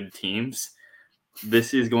good teams.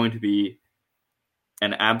 This is going to be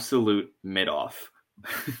an absolute mid-off.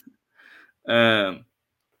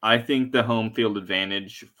 I think the home field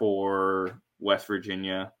advantage for West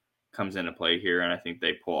Virginia comes into play here, and I think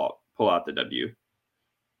they pull out the W.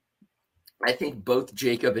 I think both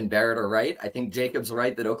Jacob and Barrett are right. I think Jacob's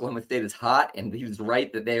right that Oklahoma State is hot, and he's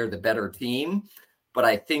right that they are the better team. But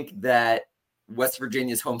I think that West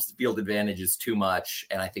Virginia's home field advantage is too much,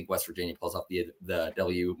 and I think West Virginia pulls off the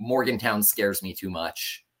W. Morgantown scares me too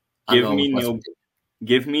much. Give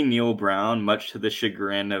me Neil Brown, much to the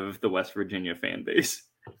chagrin of the West Virginia fan base.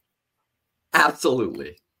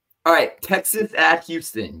 Absolutely. All right, Texas at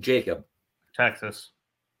Houston. Jacob. Texas.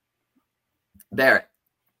 Barrett.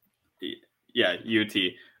 Yeah, UT.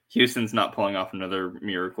 Houston's not pulling off another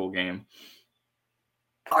miracle game.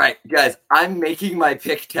 All right, guys, I'm making my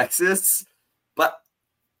pick Texas, but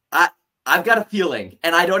I've got a feeling,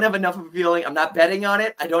 and I don't have enough of a feeling. I'm not betting on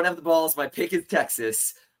it. I don't have the balls. My pick is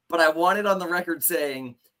Texas, but I want it on the record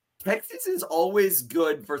saying Texas is always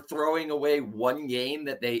good for throwing away one game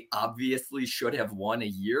that they obviously should have won a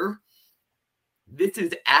year. This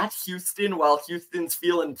is at Houston while Houston's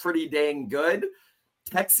feeling pretty dang good.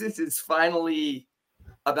 Texas is finally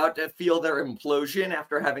about to feel their implosion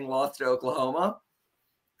after having lost to Oklahoma.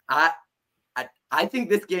 I think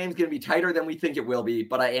this game's going to be tighter than we think it will be,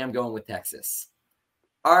 but I am going with Texas.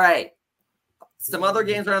 All right. Some other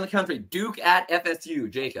games around the country. Duke at FSU.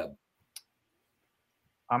 Jacob.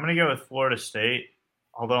 I'm going to go with Florida State,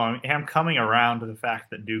 although I am coming around to the fact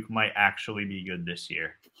that Duke might actually be good this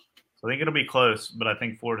year. So I think it'll be close, but I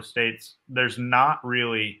think Florida State's – there's not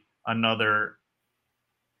really another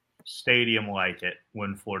stadium like it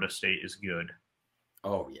when Florida State is good.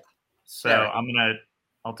 Oh, yeah. So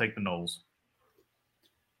I'll take the Noles.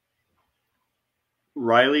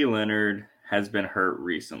 Riley Leonard has been hurt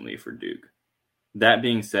recently for Duke. That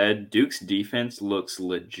being said, Duke's defense looks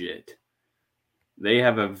legit. They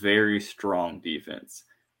have a very strong defense.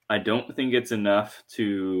 I don't think it's enough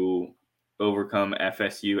to overcome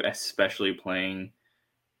FSU, especially playing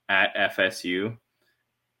at FSU.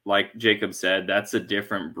 Like Jacob said, that's a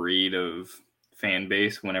different breed of fan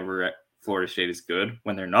base whenever Florida State is good.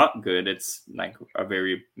 When they're not good, it's like a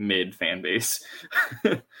very mid fan base.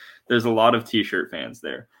 There's a lot of T-shirt fans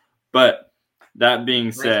there. But that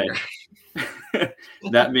being said,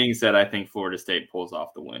 I think Florida State pulls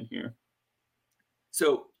off the win here.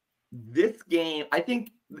 So this game, I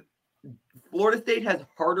think Florida State has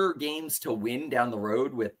harder games to win down the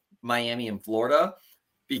road with Miami and Florida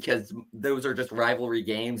because those are just rivalry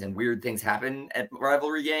games and weird things happen at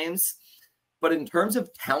rivalry games. But in terms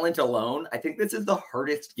of talent alone, I think this is the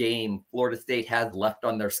hardest game Florida State has left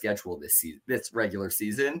on their schedule this regular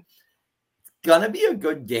season. It's going to be a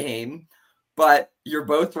good game, but you're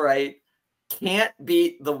both right. Can't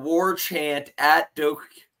beat the war chant at Duke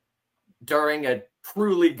during a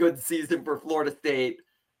truly good season for Florida State.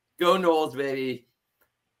 Go Noles, baby.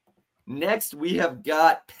 Next, we have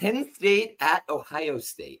got Penn State at Ohio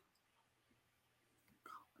State.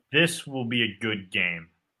 This will be a good game.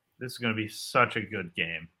 This is going to be such a good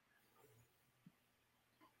game.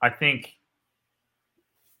 I think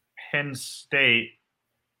Penn State,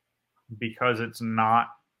 because it's not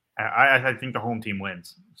 – I think the home team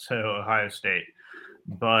wins, so Ohio State.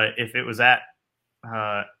 But if it was at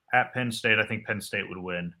Penn State, I think Penn State would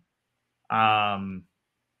win.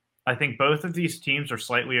 I think both of these teams are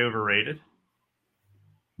slightly overrated,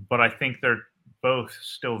 but I think they're both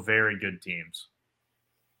still very good teams.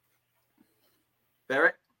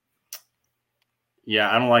 Barrett?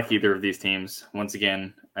 Yeah, I don't like either of these teams. Once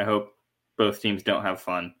again, I hope both teams don't have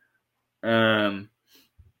fun. I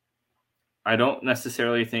don't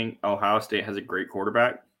necessarily think Ohio State has a great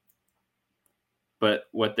quarterback, but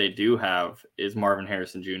what they do have is Marvin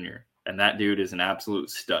Harrison Jr., and that dude is an absolute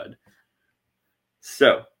stud.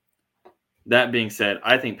 So, that being said,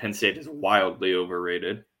 I think Penn State is wildly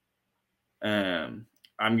overrated.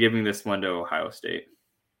 I'm giving this one to Ohio State.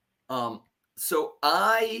 So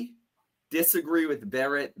I disagree with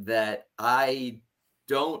Barrett that I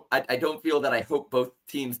don't feel that I hope both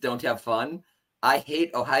teams don't have fun. I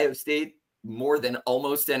hate Ohio State more than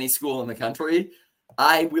almost any school in the country.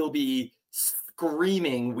 I will be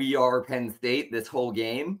screaming, "We are Penn State" this whole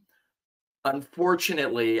game.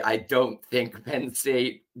 Unfortunately, I don't think Penn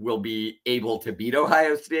State will be able to beat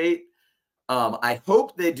Ohio State. I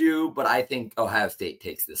hope they do, but I think Ohio State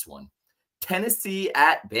takes this one. Tennessee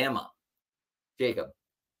at Bama. Jacob.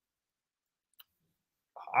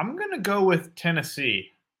 I'm going to go with Tennessee.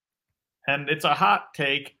 And it's a hot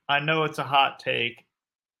take. I know it's a hot take.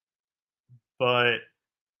 But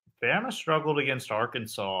Bama struggled against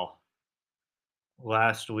Arkansas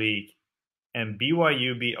last week, and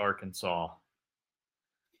BYU beat Arkansas.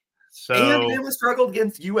 So, and Bama struggled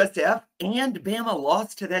against USF, and Bama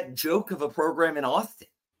lost to that joke of a program in Austin.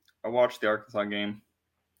 I watched the Arkansas game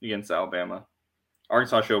against Alabama.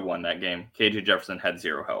 Arkansas should have won that game. KJ Jefferson had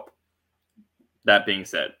zero help. That being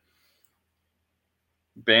said,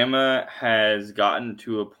 Bama has gotten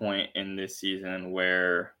to a point in this season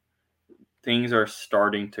where things are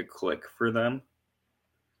starting to click for them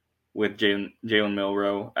with Jalen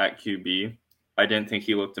Milroe at QB. I didn't think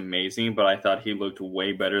he looked amazing, but I thought he looked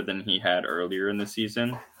way better than he had earlier in the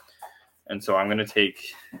season. And so I'm going to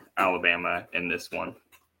take Alabama in this one.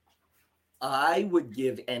 I would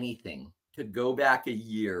give anything to go back a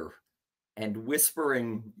year and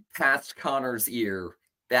whispering past Connor's ear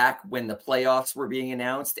back when the playoffs were being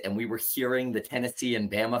announced and we were hearing the Tennessee and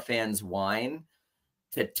Bama fans whine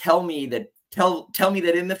to tell me that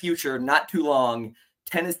in the future, not too long,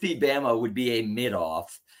 Tennessee Bama would be a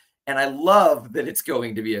mid-off. And I love that it's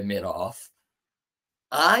going to be a mid-off.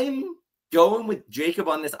 I'm going with Jacob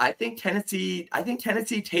on this. I think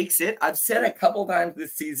Tennessee takes it. I've said a couple times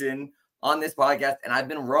this season on this podcast, and I've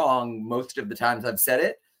been wrong most of the times I've said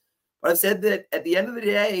it. But I've said that at the end of the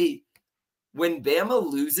day, when Bama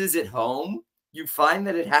loses at home, you find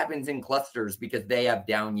that it happens in clusters because they have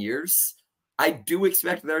down years. I do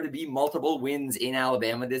expect there to be multiple wins in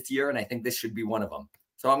Alabama this year, and I think this should be one of them.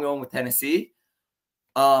 So I'm going with Tennessee.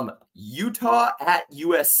 Utah at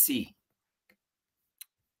USC.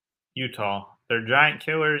 Utah. They're giant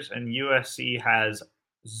killers, and USC has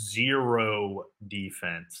zero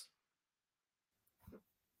defense.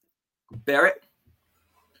 Barrett?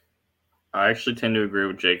 I actually tend to agree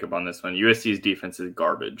with Jacob on this one. USC's defense is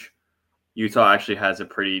garbage. Utah actually has a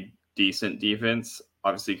pretty decent defense.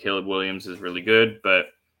 Obviously, Caleb Williams is really good, but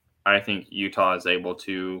I think Utah is able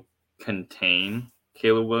to contain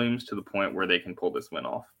Caleb Williams to the point where they can pull this win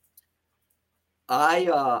off.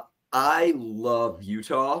 I love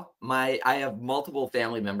Utah. I have multiple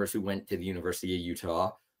family members who went to the University of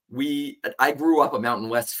Utah. I grew up a Mountain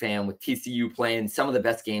West fan with TCU playing some of the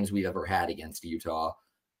best games we've ever had against Utah.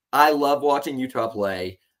 I love watching Utah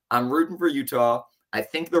play. I'm rooting for Utah. I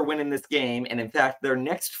think they're winning this game. And in fact, their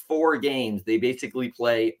next 4 games, they basically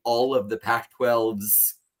play all of the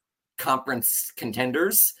Pac-12's conference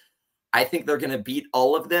contenders. I think they're going to beat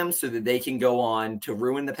all of them so that they can go on to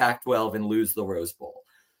ruin the Pac-12 and lose the Rose Bowl.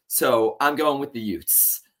 So I'm going with the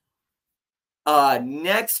Utes.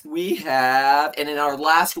 Next we have, and in our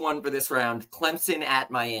last one for this round, Clemson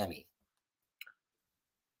at Miami.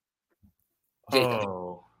 Jacob.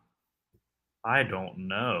 Oh, I don't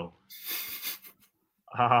know.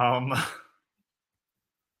 I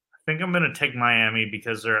think I'm going to take Miami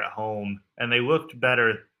because they're at home, and they looked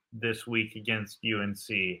better this week against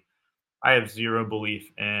UNC. I have zero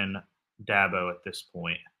belief in Dabo at this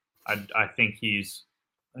point. I think he's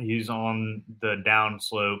on the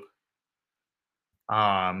downslope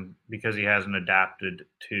because he hasn't adapted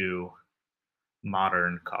to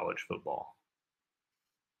modern college football.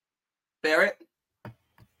 Barrett?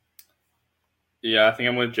 Yeah, I think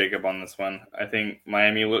I'm with Jacob on this one. I think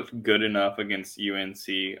Miami looked good enough against UNC.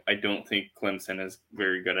 I don't think Clemson is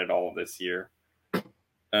very good at all this year.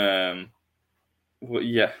 Well,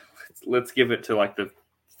 yeah, let's give it to like the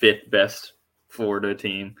 5th best Florida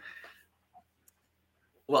team.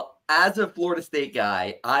 Well, as a Florida State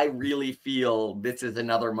guy, I really feel this is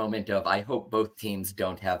another moment of I hope both teams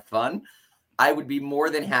don't have fun. I would be more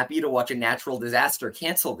than happy to watch a natural disaster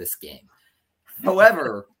cancel this game.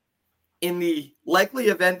 However, in the likely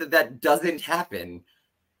event that that doesn't happen,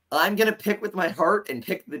 I'm going to pick with my heart and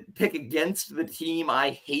pick against the team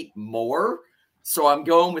I hate more. So I'm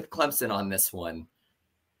going with Clemson on this one.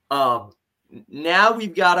 Now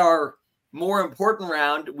we've got our more important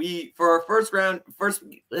round. For our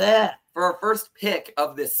first pick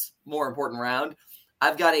of this more important round,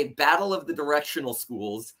 I've got a battle of the directional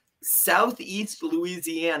schools, Southeast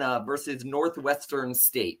Louisiana versus Northwestern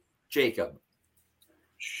State. Jacob.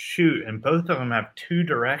 Shoot, and both of them have 2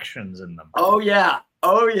 directions in them. Oh, yeah.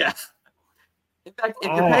 In fact,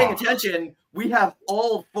 if you're paying attention, we have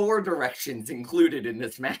all 4 directions included in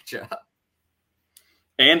this matchup.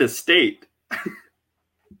 And a state.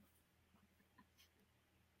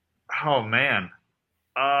 Oh, man.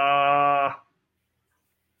 I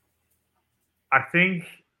think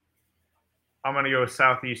I'm going to go with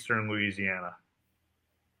Southeastern Louisiana.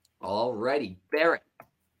 All righty. Barrett.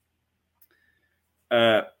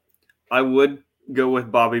 I would go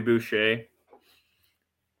with Bobby Boucher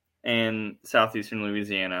and Southeastern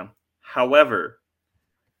Louisiana. However,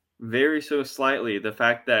 very so slightly, the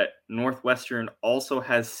fact that Northwestern also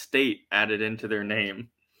has state added into their name,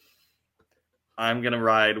 I'm going to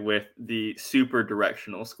ride with the super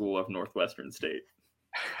directional school of Northwestern State.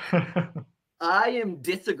 I am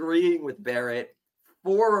disagreeing with Barrett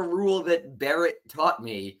for a rule that Barrett taught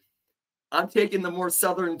me. I'm taking the more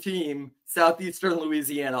southern team, Southeastern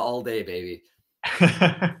Louisiana, all day, baby.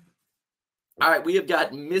 All right, we have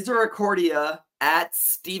got Misericordia at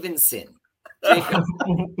Stevenson. Jacob.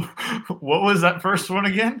 What was that first one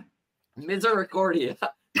again? Misericordia.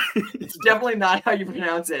 It's definitely not how you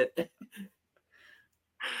pronounce it.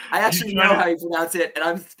 I actually know how you pronounce it, and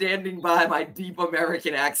I'm standing by my deep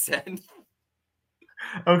American accent.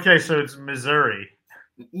 Okay, so it's Missouri.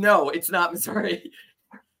 No, it's not Missouri.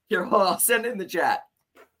 Here, hold on, I'll send it in the chat.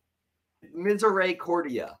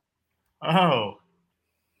 Misericordia. Oh.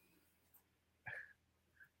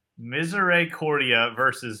 Misericordia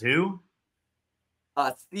versus who?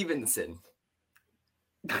 Stevenson.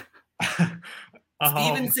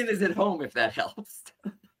 Stevenson is at home, if that helps.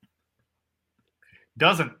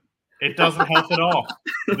 It doesn't help at all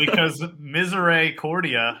because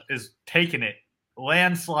Misericordia is taking it.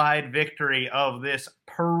 Landslide victory of this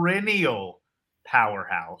perennial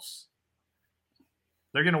powerhouse.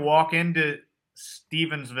 They're going to walk into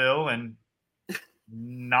Stevensville and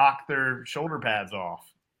knock their shoulder pads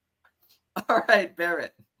off. All right,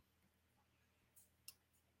 Barrett.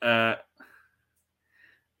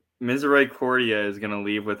 Misericordia is going to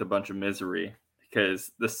leave with a bunch of misery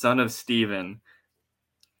because the son of Stephen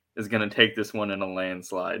is going to take this one in a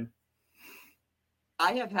landslide.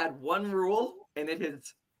 I have had one rule, and it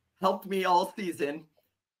has helped me all season.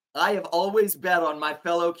 I have always bet on my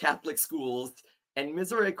fellow Catholic schools, and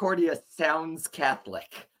Misericordia sounds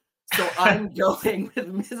Catholic. So I'm going with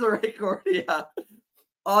Misericordia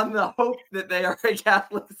on the hope that they are a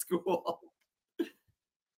Catholic school.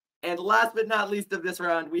 And last but not least of this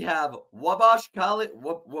round, we have Wabash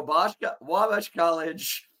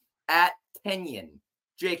College at Kenyon.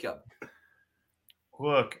 Jacob.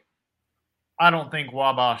 Look, I don't think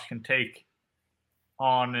Wabash can take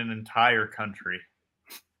on an entire country.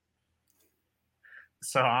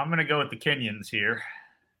 So I'm going to go with the Kenyans here.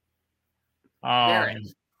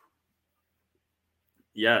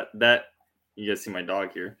 Yeah, that you guys see my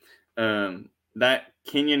dog here. That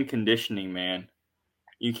Kenyon conditioning, man,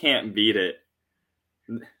 you can't beat it.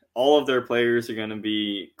 All of their players are going to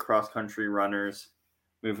be cross-country runners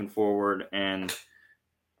moving forward, and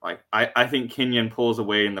I think Kenyon pulls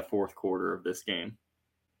away in the fourth quarter of this game.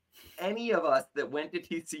 Any of us that went to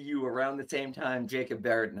TCU around the same time Jacob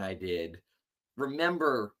Barrett and I did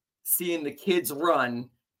remember seeing the kids run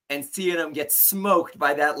and seeing them get smoked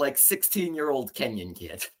by that 16-year-old Kenyon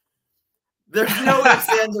kid. There's no ifs,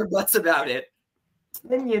 ands, or buts about it.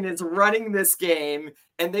 Kenyon is running this game,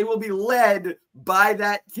 and they will be led by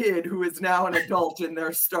that kid who is now an adult and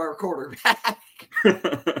their star quarterback.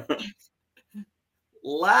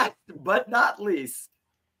 Last but not least,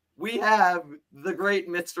 we have the great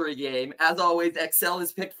mystery game. As always, Excel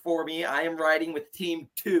is picked for me. I am riding with Team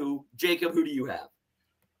 2. Jacob, who do you have?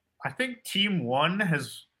 I think Team 1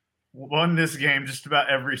 has won this game just about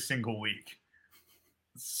every single week.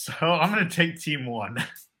 So I'm going to take Team 1.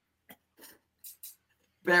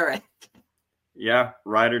 Barrett. Yeah,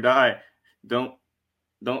 ride or die. Don't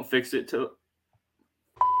fix it till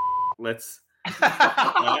let's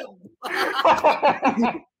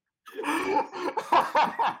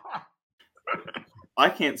I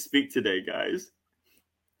can't speak today, guys.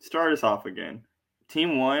 Start us off again.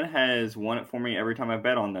 Team 1 has won it for me every time I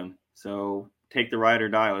bet on them. So take the ride or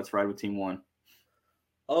die. Let's ride with Team 1.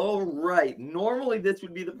 All right. Normally, this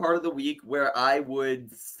would be the part of the week where I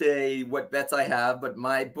would say what bets I have, but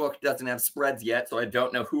my book doesn't have spreads yet, so I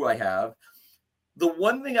don't know who I have. The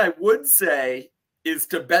one thing I would say is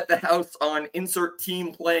to bet the house on insert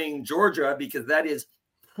team playing Georgia, because that is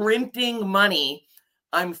printing money.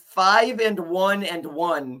 I'm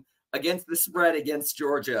 5-1-1 against the spread against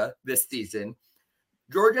Georgia this season.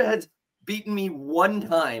 Georgia has beaten me one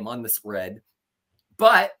time on the spread,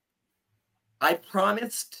 but I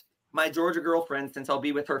promised my Georgia girlfriend, since I'll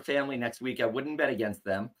be with her family next week, I wouldn't bet against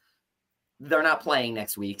them. They're not playing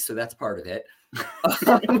next week, so that's part of it.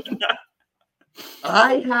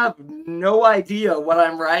 I have no idea what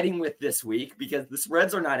I'm riding with this week because the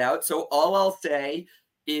spreads are not out. So all I'll say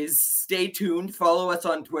is stay tuned. Follow us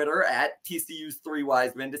on Twitter at TCU's 3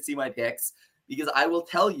 Whysmen to see my picks, because I will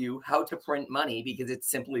tell you how to print money, because it's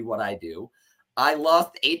simply what I do. I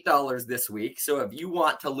lost $8 this week. So if you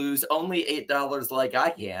want to lose only $8 like I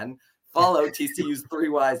can, follow TCU's 3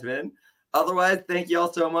 Whysmen. Otherwise, thank you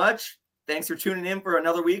all so much. Thanks for tuning in for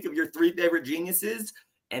another week of your 3 favorite geniuses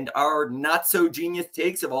and our not so genius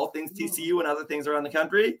takes of all things TCU and other things around the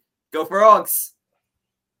country. Go Frogs!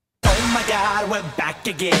 Oh my God, we're back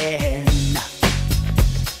again.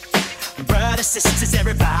 Brothers, sisters,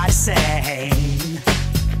 everybody sing.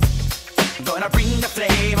 Gonna bring the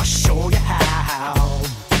flame, I'll show you how.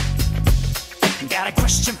 Got a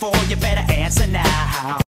question for you, better answer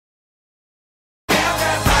now.